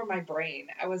took over my brain.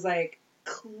 I was like,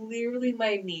 clearly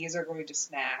my knees are going to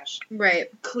smash. Right.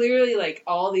 Clearly, like,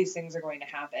 all these things are going to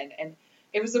happen. And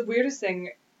it was the weirdest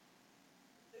thing,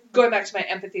 going back to my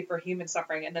empathy for human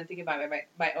suffering and then thinking about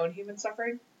my own human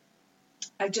suffering.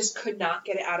 I just could not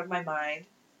get it out of my mind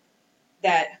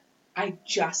that I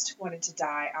just wanted to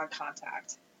die on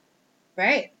contact.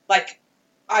 Right. Like,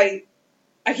 I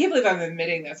can't believe I'm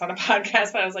admitting this on a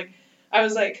podcast, but I was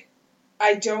like,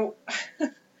 I don't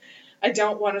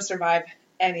want to survive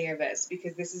any of this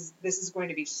because this is going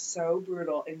to be so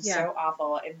brutal and so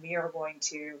awful, and we are going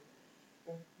to,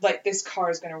 like, this car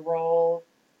is going to roll.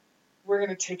 We're going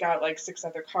to take out like 6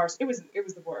 other cars. It was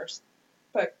the worst.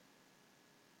 But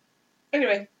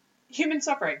anyway, human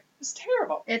suffering is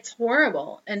terrible. It's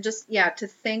horrible. And just, to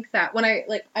think that when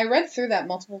I read through that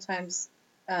multiple times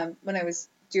when I was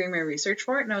doing my research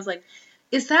for it, and I was like,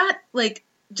 is that, like,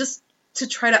 just to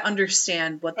try to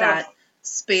understand what that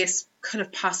space could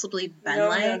have possibly been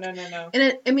like? No.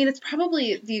 And it's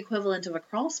probably the equivalent of a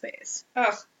crawl space.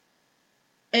 Ugh.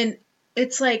 And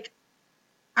it's like,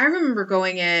 I remember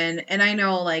going in, and I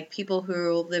know, like, people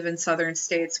who live in southern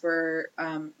states where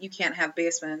you can't have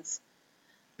basements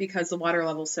because the water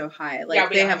level's so high. Like,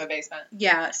 we don't have a basement.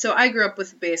 Yeah, so I grew up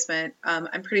with a basement.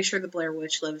 I'm pretty sure the Blair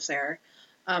Witch lives there.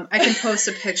 I can post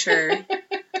a picture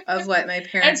of what my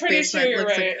parents' basement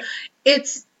looks like. It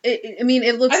looks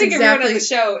exactly... I think everyone on the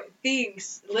show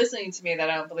thinks, listening to me, that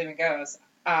I don't believe in ghosts.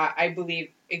 I believe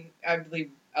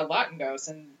a Latin ghost,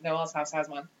 and Noelle's house has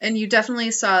one. And you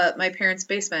definitely saw my parents'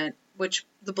 basement, which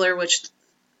the Blair Witch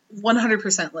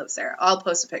 100% lives there. I'll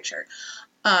post a picture.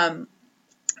 So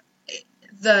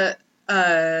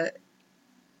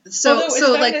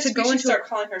like to go into start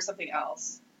calling her something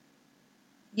else.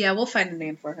 Yeah, we'll find a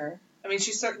name for her. I mean,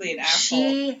 she's certainly an asshole.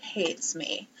 She hates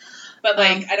me. But,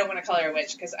 like, I don't want to call her a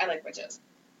witch because I like witches.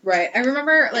 Right. I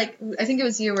remember, like, I think it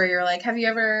was you where you're like, have you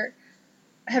ever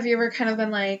kind of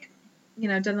been like, you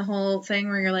know, done the whole thing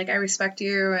where you're like, I respect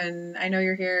you and I know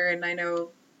you're here and I know,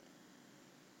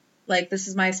 like, this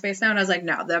is my space now? And I was like,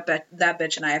 no, that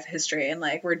bitch and I have history and,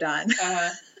 like, we're done.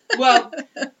 Well,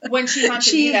 when she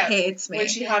haunted me hates me. When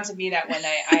she haunted me that one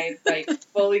night, I, like,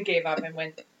 fully gave up and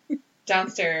went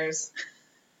downstairs.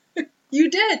 You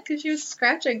did, because she was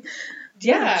scratching.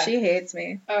 Yeah. She hates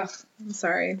me. Ugh. I'm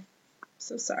sorry.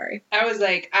 So sorry. I was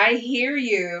like, I hear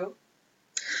you.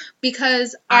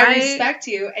 Because I respect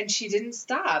you, and she didn't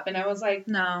stop. And I was like,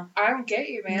 no. I don't get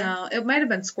you, man. No, it might have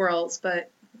been squirrels,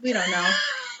 but we don't know.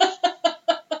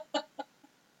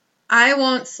 I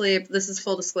won't sleep. This is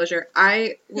full disclosure.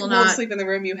 I will not sleep in the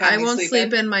room you have. I won't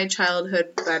sleep in my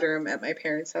childhood bedroom at my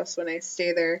parents' house when I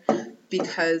stay there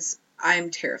because I'm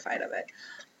terrified of it.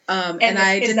 And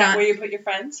I did not. Is that where you put your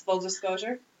friends? Full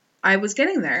disclosure. I was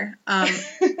getting there.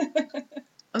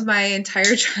 My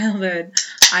entire childhood,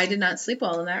 I did not sleep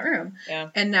well in that room. Yeah.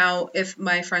 And now, if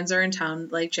my friends are in town,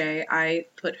 like Jay, I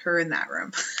put her in that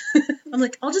room. I'm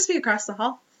like, I'll just be across the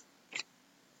hall.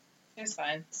 It's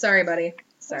fine. Sorry, buddy.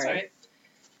 Sorry.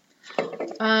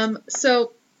 That's all right.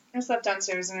 So I slept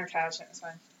downstairs on her couch and it was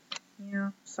fine.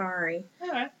 Yeah, sorry. All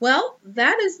right. Well,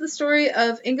 that is the story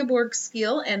of Ingeborg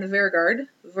Skeel and Voergaard.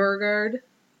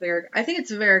 I think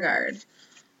it's Voergaard.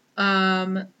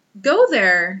 Go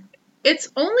there. It's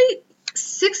only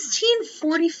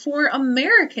 1644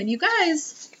 American. You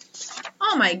guys,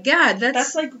 oh my God,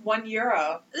 that's like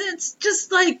 €1. It's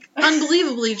just like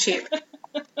unbelievably cheap.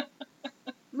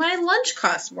 My lunch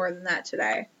cost more than that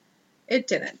today. It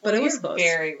didn't, but it was close.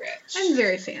 Very rich. I'm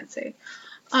very fancy.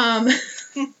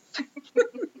 It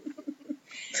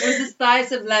was a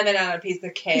slice of lemon on a piece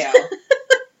of kale.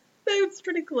 That was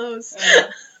pretty close.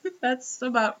 That's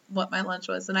about what my lunch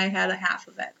was, and I had a half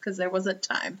of it because there wasn't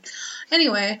time.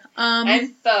 Anyway, I'm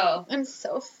full. I'm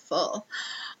so full.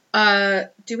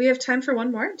 Do we have time for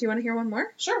one more? Do you want to hear one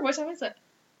more? Sure. What time is it?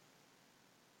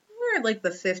 We're at like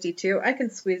the 52. I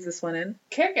can squeeze this one in.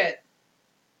 Kick it.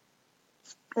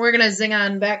 We're gonna zing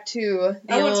on back to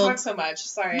the I won't talk so much.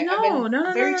 Sorry. No.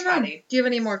 Very chatty. Do you have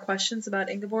any more questions about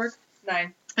Ingeborg?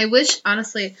 9. I wish,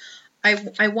 honestly,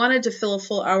 I wanted to fill a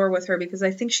full hour with her because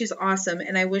I think she's awesome,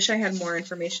 and I wish I had more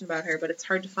information about her, but it's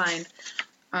hard to find.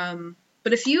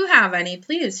 But if you have any,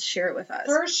 please share it with us.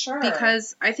 For sure.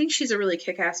 Because I think she's a really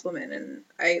kick-ass woman, and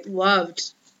I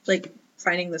loved, like,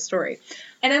 finding the story.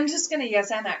 And I'm just going to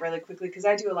yes and that really quickly because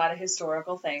I do a lot of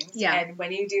historical things. Yeah. And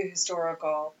when you do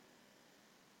historical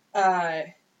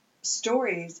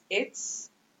stories,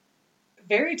 it's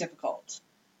very difficult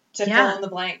to fill in the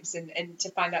blanks and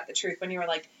to find out the truth. When you were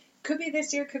like, could be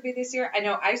this year, could be this year. I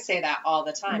know I say that all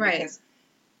the time because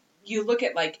you look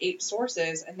at like 8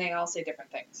 sources and they all say different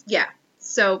things. Yeah.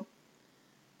 So,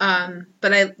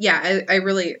 but I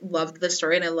really loved the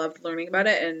story and I loved learning about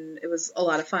it and it was a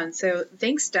lot of fun. So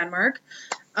thanks, Denmark.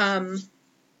 But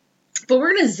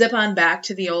we're going to zip on back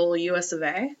to the old US of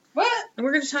A. What? And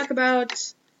we're going to talk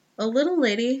about a little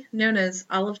lady known as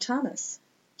Olive Thomas.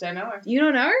 Don't know her. You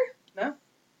don't know her? No.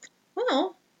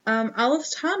 Well, Olive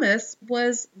Thomas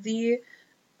was the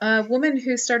woman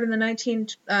who starred in the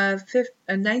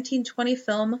 1920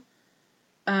 film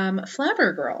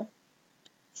Flapper Girl.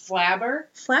 Flapper?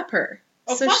 Flapper.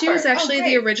 Oh, so Flapper. She was actually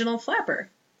the original Flapper.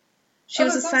 She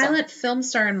was a silent film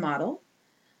star and model.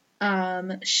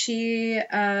 She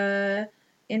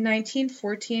in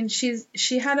 1914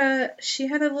 she had a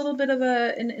little bit of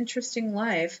an interesting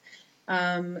life.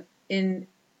 At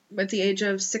the age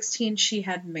of 16 she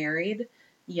had married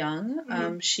young.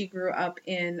 Mm-hmm. She grew up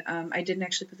in I didn't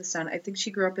actually put this down. I think she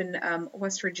grew up in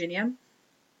West Virginia.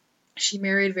 She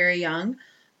married very young.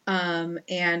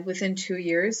 And within 2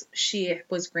 years she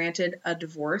was granted a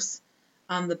divorce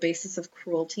on the basis of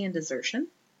cruelty and desertion.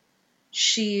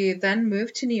 She then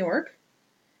moved to New York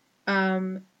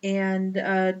and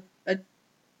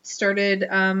started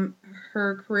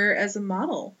her career as a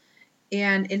model.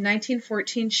 And in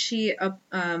 1914, she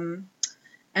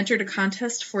entered a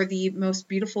contest for the most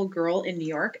beautiful girl in New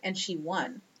York, and she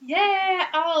won. Yeah,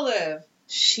 Olive!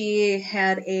 She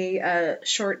had a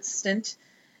short stint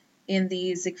in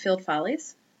the Ziegfeld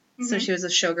Follies. Mm-hmm. So she was a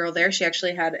showgirl there. She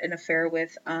actually had an affair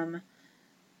with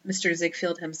Mr.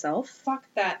 Ziegfeld himself. Fuck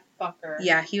that fucker.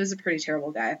 Yeah, he was a pretty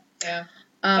terrible guy. Yeah.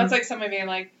 That's like somebody being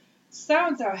like,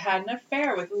 so-and-so had an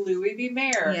affair with Louis B.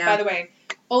 Mayer. Yeah. By the way,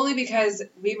 only because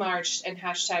we marched and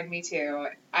 #MeToo,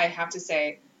 I have to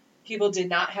say, people did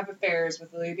not have affairs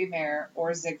with Louis B. Mayer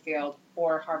or Ziegfeld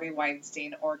or Harvey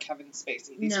Weinstein or Kevin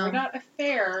Spacey. These were not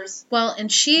affairs. Well, and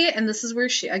this is where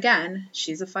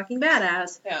she's a fucking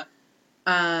badass.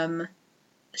 Yeah.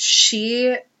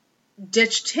 She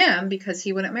ditched him because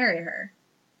he wouldn't marry her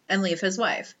and leave his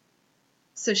wife.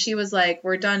 So she was like,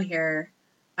 we're done here.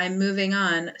 I'm moving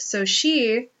on. So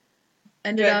she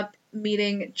ended up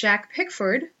meeting Jack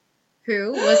Pickford,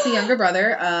 who was the younger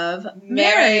brother of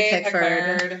Mary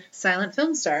Pickford. Silent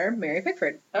film star Mary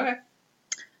Pickford. Okay.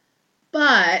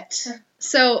 But,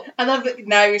 so... I love that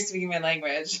now you're speaking my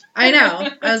language. I know.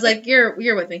 I was like, you're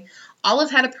with me.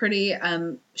 Olive had a pretty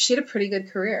good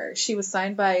career. She was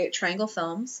signed by Triangle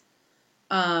Films.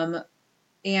 And...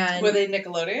 Were they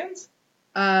Nickelodeons?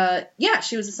 Yeah,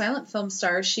 she was a silent film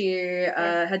star. She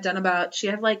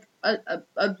had like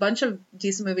a bunch of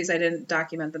decent movies. I didn't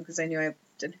document them because I knew I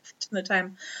didn't have a ton of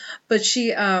time. But she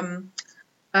had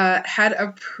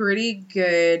a pretty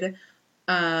good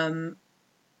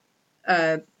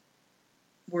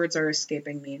words are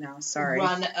escaping me now, sorry.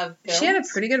 Run of films? She had a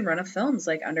pretty good run of films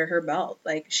like under her belt.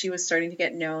 Like she was starting to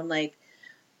get known, like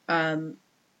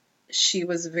she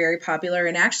was very popular.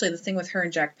 And actually the thing with her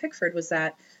and Jack Pickford was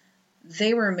that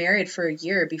they were married for a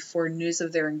year before news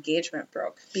of their engagement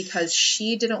broke because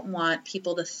she didn't want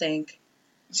people to think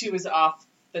she was off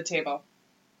the table.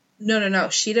 No.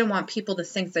 She didn't want people to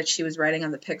think that she was riding on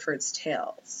the Pickford's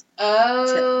tails.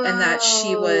 Oh. And that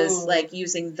she was like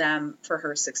using them for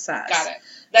her success. Got it.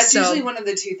 That's usually one of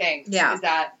the two things. Yeah. Is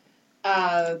that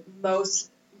most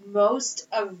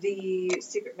of the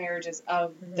secret marriages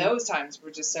of those times were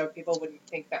just so people wouldn't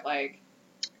think that like.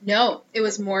 No, it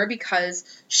was more because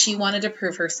she wanted to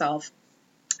prove herself.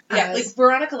 Yeah, like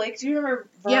Veronica Lake. Do you remember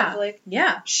Veronica Lake?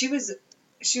 Yeah. She was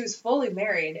fully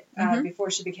married before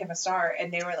she became a star,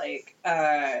 and they were like,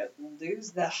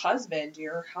 lose the husband,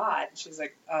 you're hot. And she was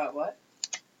like, what?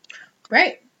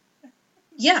 Right.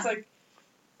 Yeah. She's like,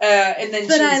 and then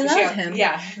but I love him.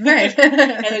 Yeah. Right.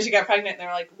 And then she got pregnant, and they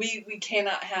were like, we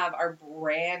cannot have our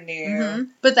brand new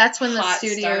But that's when the hot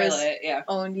studios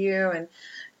owned you, and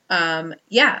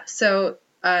so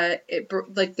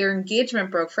like their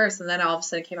engagement broke first, and then all of a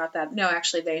sudden it came out that no,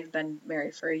 actually they had been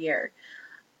married for a year.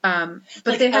 But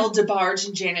like they Elle DeBarge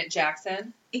and Janet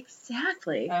Jackson.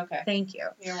 Exactly. Okay. Thank you.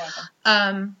 You're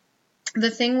welcome.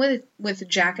 The thing with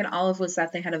Jack and Olive was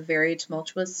that they had a very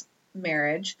tumultuous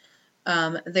marriage.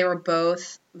 They were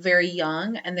both very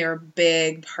young and they were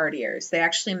big partiers. They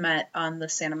actually met on the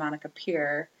Santa Monica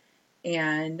Pier,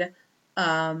 and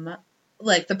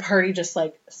like the party just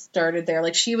like started there.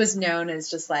 Like she was known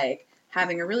as just like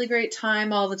having a really great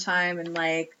time all the time and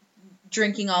like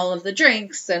drinking all of the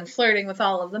drinks and flirting with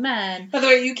all of the men. By the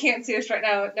way, you can't see us right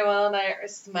now. Noelle and I are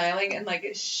smiling and like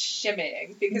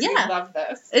shimmying because we love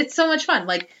this. It's so much fun.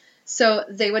 Like, so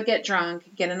they would get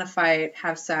drunk, get in a fight,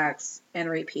 have sex, and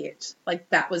repeat. Like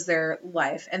that was their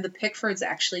life. And the Pickfords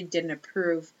actually didn't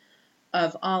approve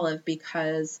of Olive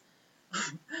because,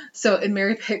 so in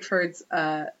Mary Pickford's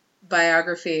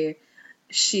biography,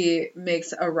 she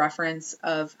makes a reference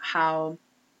of how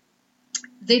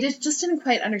they just didn't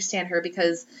quite understand her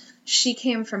because she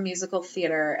came from musical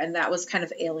theater and that was kind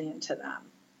of alien to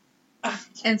them.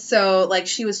 And so, like,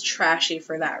 she was trashy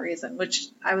for that reason, which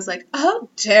I was like, how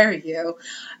dare you?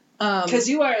 Because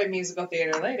you are a musical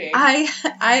theater lady. I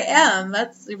am.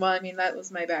 That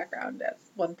was my background at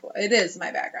one point. It is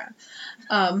my background.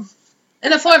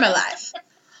 In a former life.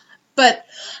 But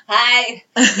I,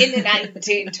 in the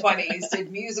 1920s, did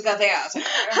musical theater.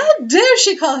 How dare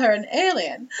she call her an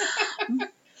alien?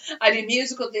 I did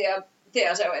musical theater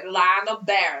with Lionel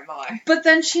Barrymore. But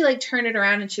then she like turned it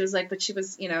around and she was like, but she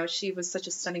was, she was such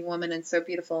a stunning woman and so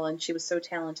beautiful and she was so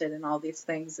talented and all these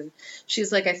things. And she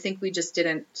was like, I think we just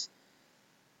didn't.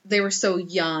 They were so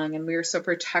young and we were so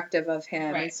protective of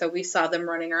him. Right. And so we saw them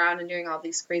running around and doing all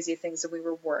these crazy things and we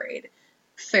were worried.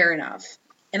 Fair enough.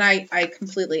 And I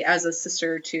completely, as a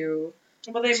sister to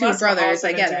two brothers,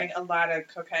 I get doing a lot of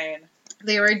cocaine.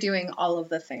 They were doing all of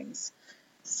the things.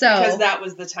 So because that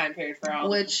was the time period for all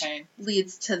which the cocaine.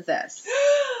 Leads to this.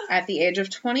 At the age of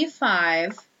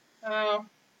 25,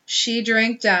 she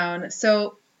drank down.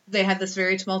 So they had this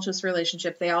very tumultuous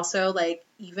relationship. They also, like,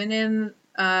 even in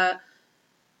the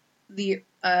in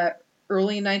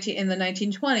the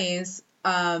 1920s,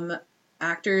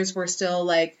 actors were still,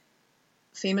 like,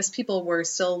 famous people were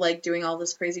still like doing all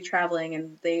this crazy traveling,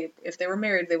 and if they were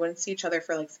married, they wouldn't see each other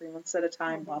for like 3 months at a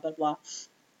time, blah, blah, blah.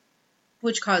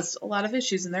 which caused a lot of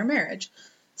issues in their marriage.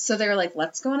 So they were like,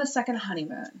 let's go on a second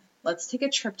honeymoon. Let's take a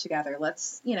trip together.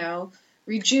 Let's,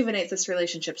 rejuvenate this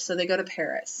relationship. So they go to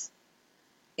Paris.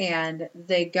 And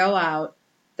they go out.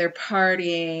 They're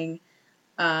partying.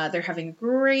 They're having a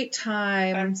great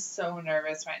time. I'm so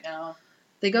nervous right now.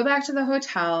 They go back to the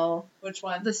hotel. Which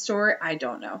one? The story, I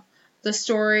don't know. The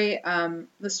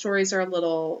stories are a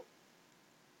little,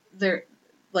 they're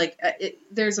like,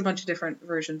 there's a bunch of different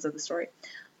versions of the story.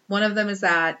 One of them is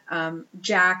that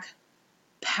Jack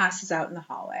passes out in the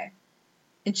hallway.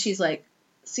 And she's like,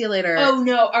 see you later. Oh,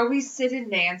 no. Are we Sid and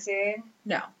Nancy?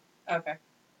 No. Okay.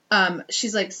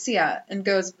 She's like, see ya, and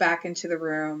goes back into the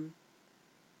room,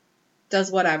 does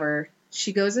whatever.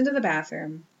 She goes into the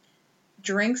bathroom,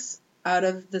 drinks out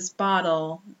of this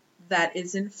bottle that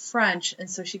is in French, and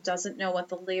so she doesn't know what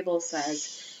the label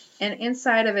says. And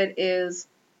inside of it is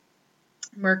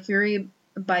mercury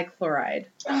bichloride.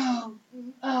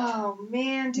 Oh,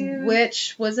 man, dude.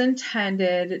 Which was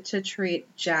intended to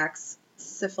treat Jack's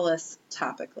syphilis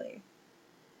topically.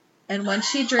 And when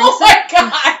she drinks oh my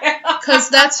God! Because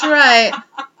that's right.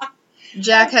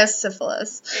 Jack has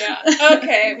syphilis. Yeah.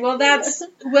 Okay.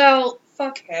 Well,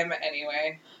 fuck him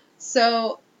anyway.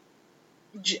 So,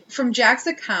 from Jack's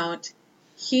account,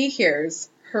 he hears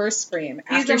her scream.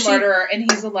 He's a murderer, and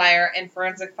he's a liar, and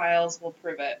forensic files will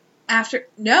prove it.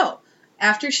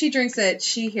 After she drinks it,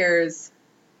 he hears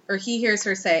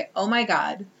her say, "Oh my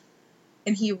God,"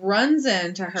 and he runs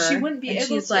into her. She wouldn't be able to.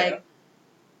 She's like,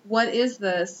 "What is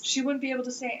this?" She wouldn't be able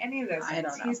to say any of those things. I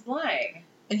don't know. He's lying.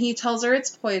 And he tells her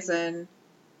it's poison.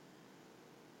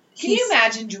 Can you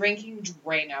imagine drinking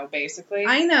Drano, basically?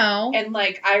 I know. And,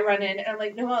 I run in, and I'm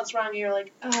like, Noelle, what's wrong? And you're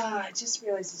like, I just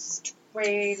realized this is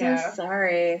Drano. So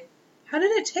sorry. How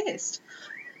did it taste?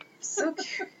 So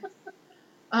curious.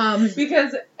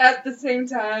 Because at the same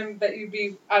time that you'd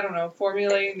be, I don't know,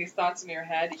 formulating these thoughts in your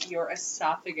head, your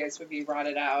esophagus would be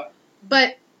rotted out.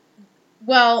 But,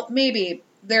 well, maybe.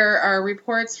 There are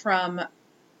reports from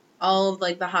all of,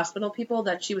 the hospital people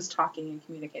that she was talking and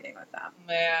communicating with them.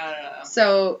 Yeah, I don't know.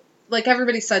 So,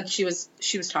 everybody said she was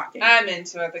talking. I'm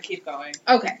into it, but keep going.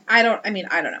 Okay. I don't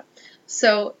know.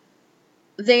 So,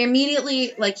 they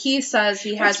immediately, he says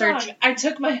he has her... I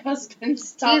took my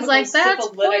husband's topical He's like, that's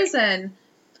syphilitic.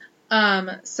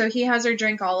 poison. So he has her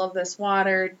drink all of this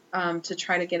water, to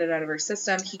try to get it out of her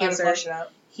system. He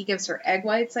gives her egg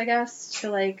whites, I guess,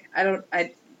 to, I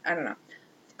don't know.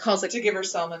 Calls it... To give her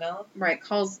salmonella? Right.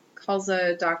 Calls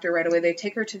a doctor right away. They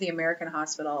take her to the American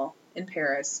hospital in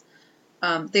Paris.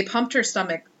 They pumped her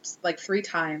stomach, 3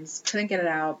 times. Couldn't get it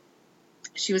out.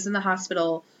 She was in the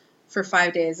hospital for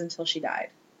 5 days until she died.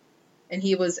 And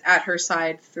he was at her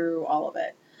side through all of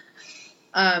it.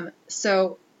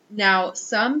 So now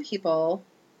some people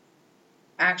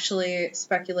actually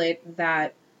speculate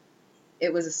that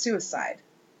it was a suicide.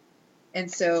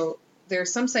 And so there are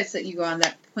some sites that you go on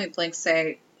that point blank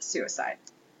say suicide.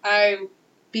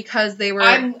 Because they were...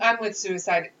 I'm with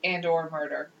suicide and or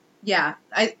murder. Yeah.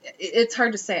 It's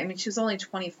hard to say. I mean, she was only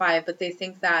 25, but they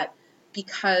think that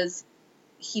because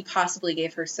he possibly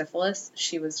gave her syphilis,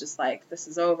 she was just like, this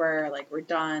is over, we're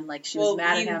done. She was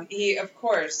mad at him. He, of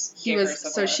course, gave her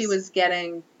syphilis. So she was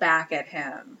getting back at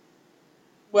him.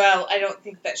 Well, I don't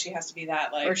think that she has to be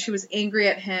that, Or she was angry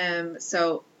at him,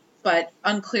 but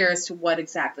unclear as to what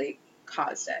exactly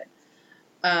caused it.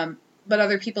 But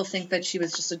other people think that she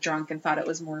was just a drunk and thought it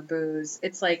was more booze.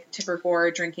 It's like Tipper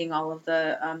Gore drinking all of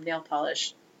the nail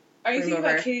polish. Are you thinking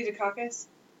about Kitty Dukakis?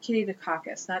 Kitty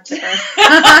Dukakis, not Tipper.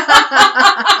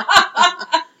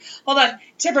 Hold on.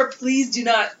 Tipper, please do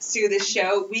not sue this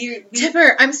show.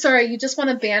 Tipper, I'm sorry. You just want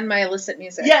to ban my illicit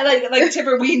music. Yeah, like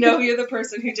Tipper, we know you're the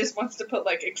person who just wants to put,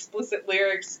 explicit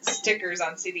lyrics stickers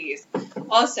on CDs.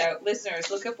 Also, listeners,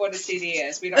 look up what a CD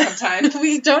is. We don't have time.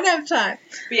 We don't have time.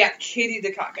 But yeah, Kitty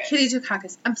Dukakis. Kitty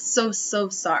Dukakis. I'm so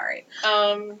sorry.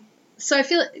 So I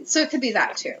feel... So it could be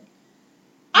that, too.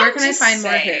 Where can I find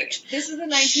more hooch? This is the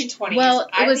 1920s. Well,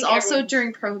 it was also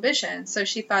during Prohibition, so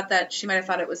she might have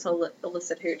thought it was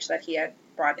illicit hooch that he had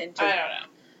brought into. I don't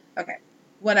know. Okay,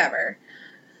 whatever.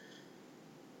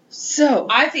 So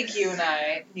I think you and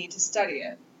I need to study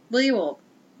it. Well, you will.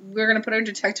 We're gonna put our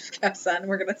detective caps on.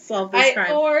 We're gonna solve this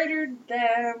crime. I ordered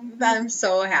them. I'm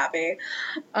so happy.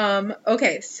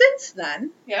 Okay, since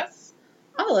then, yes,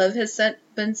 Olive has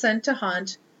been sent to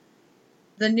haunt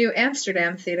the New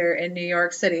Amsterdam Theater in New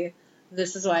York City.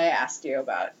 This is why I asked you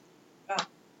about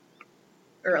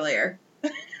earlier.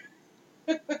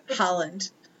 Holland.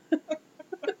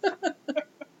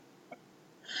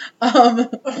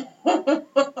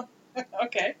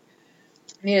 Okay.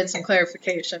 Needed some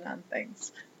clarification on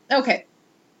things. Okay.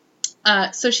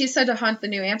 So she's said to haunt the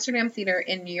New Amsterdam Theater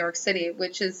in New York City,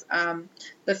 which is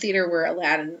the theater where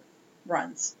Aladdin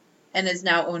runs and is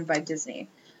now owned by Disney.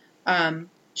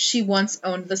 She once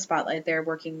owned the Spotlight there,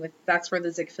 that's where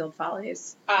the Ziegfeld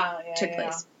Follies took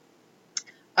place.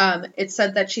 It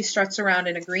said that she struts around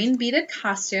in a green beaded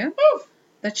costume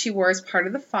that she wore as part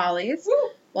of the Follies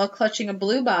while clutching a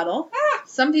blue bottle.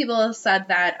 Some people have said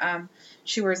that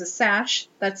she wears a sash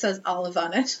that says Olive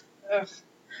on it.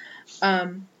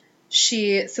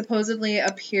 She supposedly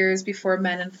appears before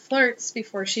men and flirts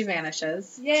before she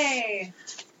vanishes. Yay!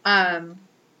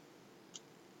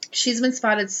 She's been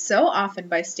spotted so often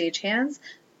by stagehands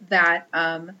that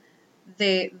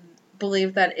they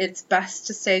believe that it's best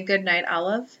to say goodnight,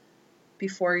 Olive,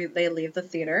 before they leave the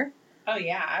theater. Oh,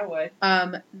 yeah, I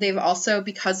would. They've also,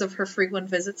 because of her frequent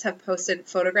visits, have posted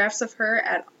photographs of her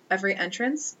at every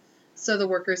entrance, so the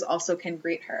workers also can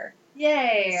greet her.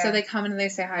 Yay! So they come and they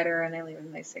say hi to her, and they leave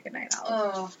and they say goodnight,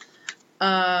 Olive.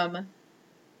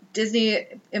 Disney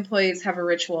employees have a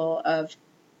ritual of...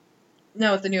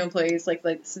 No, the new employees, like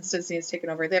since Disney has taken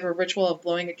over, they have a ritual of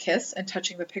blowing a kiss and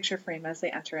touching the picture frame as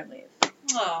they enter and leave.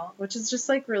 Oh. Which is just,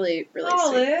 really, really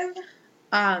Olive.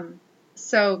 sweet.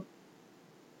 So...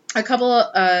 A couple,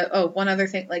 one other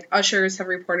thing, ushers have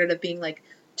reported of being,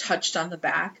 touched on the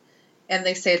back, and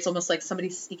they say it's almost like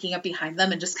somebody's sneaking up behind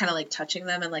them and just kind of, touching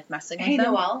them and, messing with them. Hey,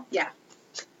 Noelle? Yeah.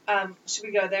 Should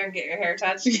we go there and get your hair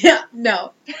touched? Yeah,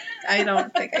 no. I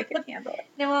don't think I can handle it.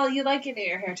 Noelle, you like getting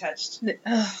your hair touched?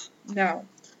 No.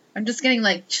 I'm just getting,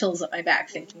 chills up my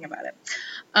back thinking about it.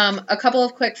 A couple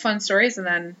of quick fun stories, and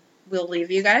then we'll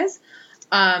leave you guys.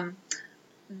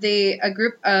 A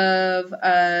group of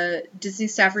Disney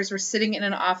staffers were sitting in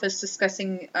an office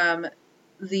discussing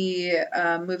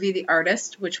the movie The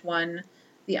Artist, which won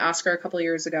the Oscar a couple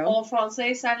years ago. En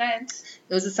français, silent.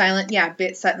 It was a silent,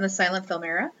 set in the silent film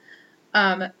era.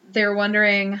 They're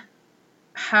wondering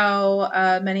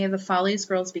how many of the Follies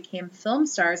girls became film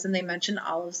stars, and they mentioned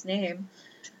Olive's name.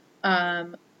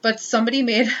 But somebody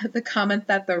made the comment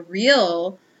that the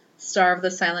real star of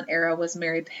the silent era was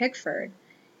Mary Pickford.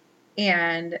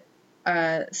 And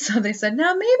so they said,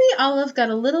 now maybe Olive got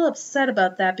a little upset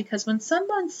about that because when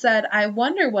someone said, I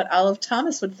wonder what Olive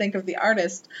Thomas would think of The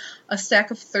Artist, a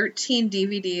stack of 13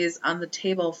 DVDs on the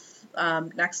table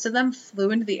next to them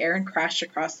flew into the air and crashed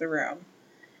across the room.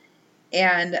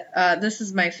 And this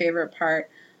is my favorite part,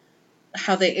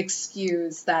 how they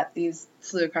excuse that these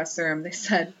flew across the room. They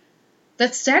said,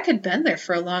 that stack had been there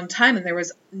for a long time and there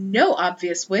was no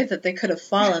obvious way that they could have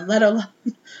fallen, let alone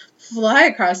fly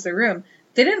across the room.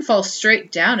 They didn't fall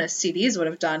straight down as CDs would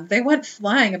have done. They went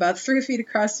flying about 3 feet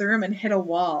across the room and hit a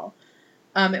wall.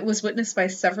 It was witnessed by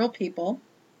several people.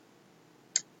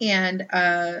 And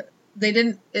they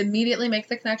didn't immediately make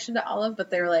the connection to Olive, but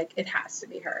they were like, it has to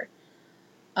be her.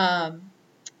 And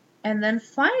then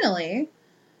finally,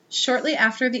 shortly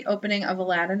after the opening of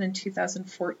Aladdin in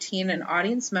 2014, an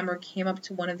audience member came up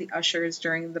to one of the ushers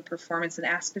during the performance and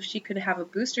asked if she could have a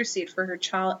booster seat for her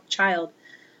child.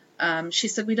 She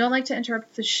said, we don't like to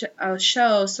interrupt the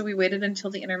show, so we waited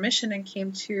until the intermission and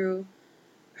came to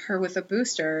her with a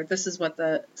booster. This is what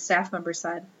the staff member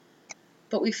said.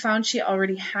 But we found she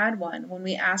already had one. When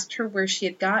we asked her where she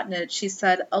had gotten it, she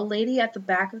said a lady at the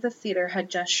back of the theater had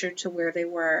gestured to where they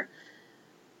were.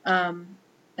 And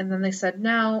then they said,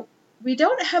 now, we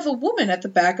don't have a woman at the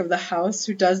back of the house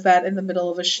who does that in the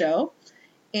middle of a show.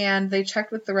 And they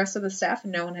checked with the rest of the staff,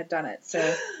 and no one had done it. So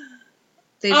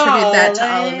they attribute that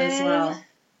to Olive as well.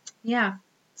 Yeah.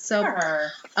 So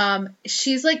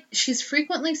she's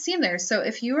frequently seen there. So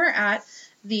if you are at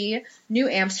the New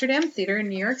Amsterdam Theater in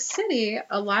New York City,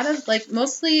 a lot of,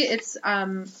 mostly it's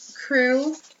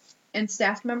crew and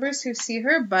staff members who see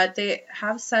her, but they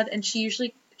have said, and she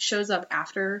usually shows up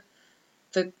after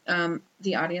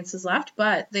the audience has left,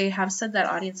 but they have said that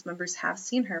audience members have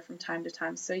seen her from time to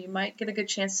time, so you might get a good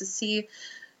chance to see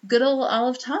good old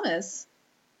Olive Thomas.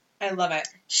 I love it.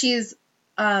 She's,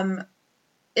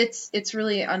 it's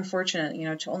really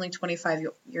unfortunate, to only 25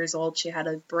 years old. She had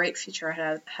a bright future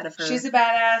ahead of her. She's a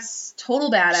badass. Total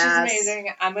badass. She's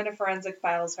amazing. I'm going to forensic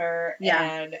files her,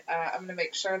 and I'm going to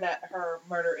make sure that her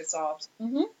murder is solved.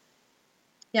 Mm-hmm.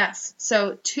 Yes.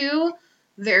 So 2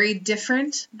 very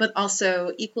different, but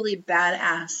also equally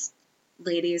badass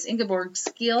ladies, Ingeborg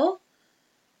Skeel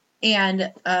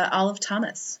and Olive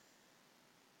Thomas.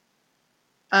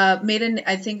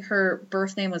 I think her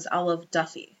birth name was Olive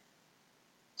Duffy.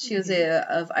 She was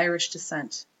of Irish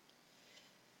descent.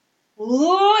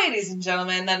 Ladies and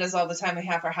gentlemen, that is all the time we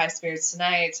have for High Spirits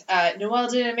tonight. Noelle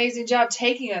did an amazing job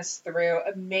taking us through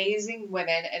amazing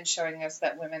women and showing us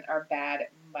that women are bad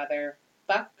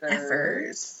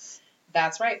motherfuckers.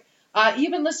 That's right.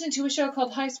 You've been listening to a show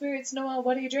called High Spirits. Noelle,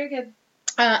 what are you drinking?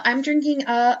 I'm drinking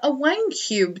a wine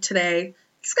cube today.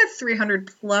 It's got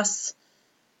 300 plus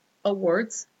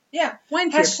awards. Yeah.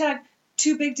 Wine cube. Hashtag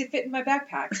too big to fit in my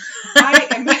backpack. I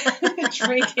am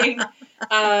drinking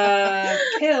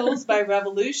Pills by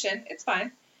Revolution. It's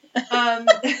fine.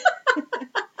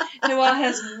 Noelle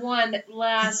has one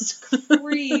last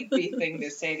creepy thing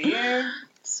to say to you.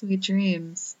 Sweet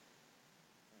dreams.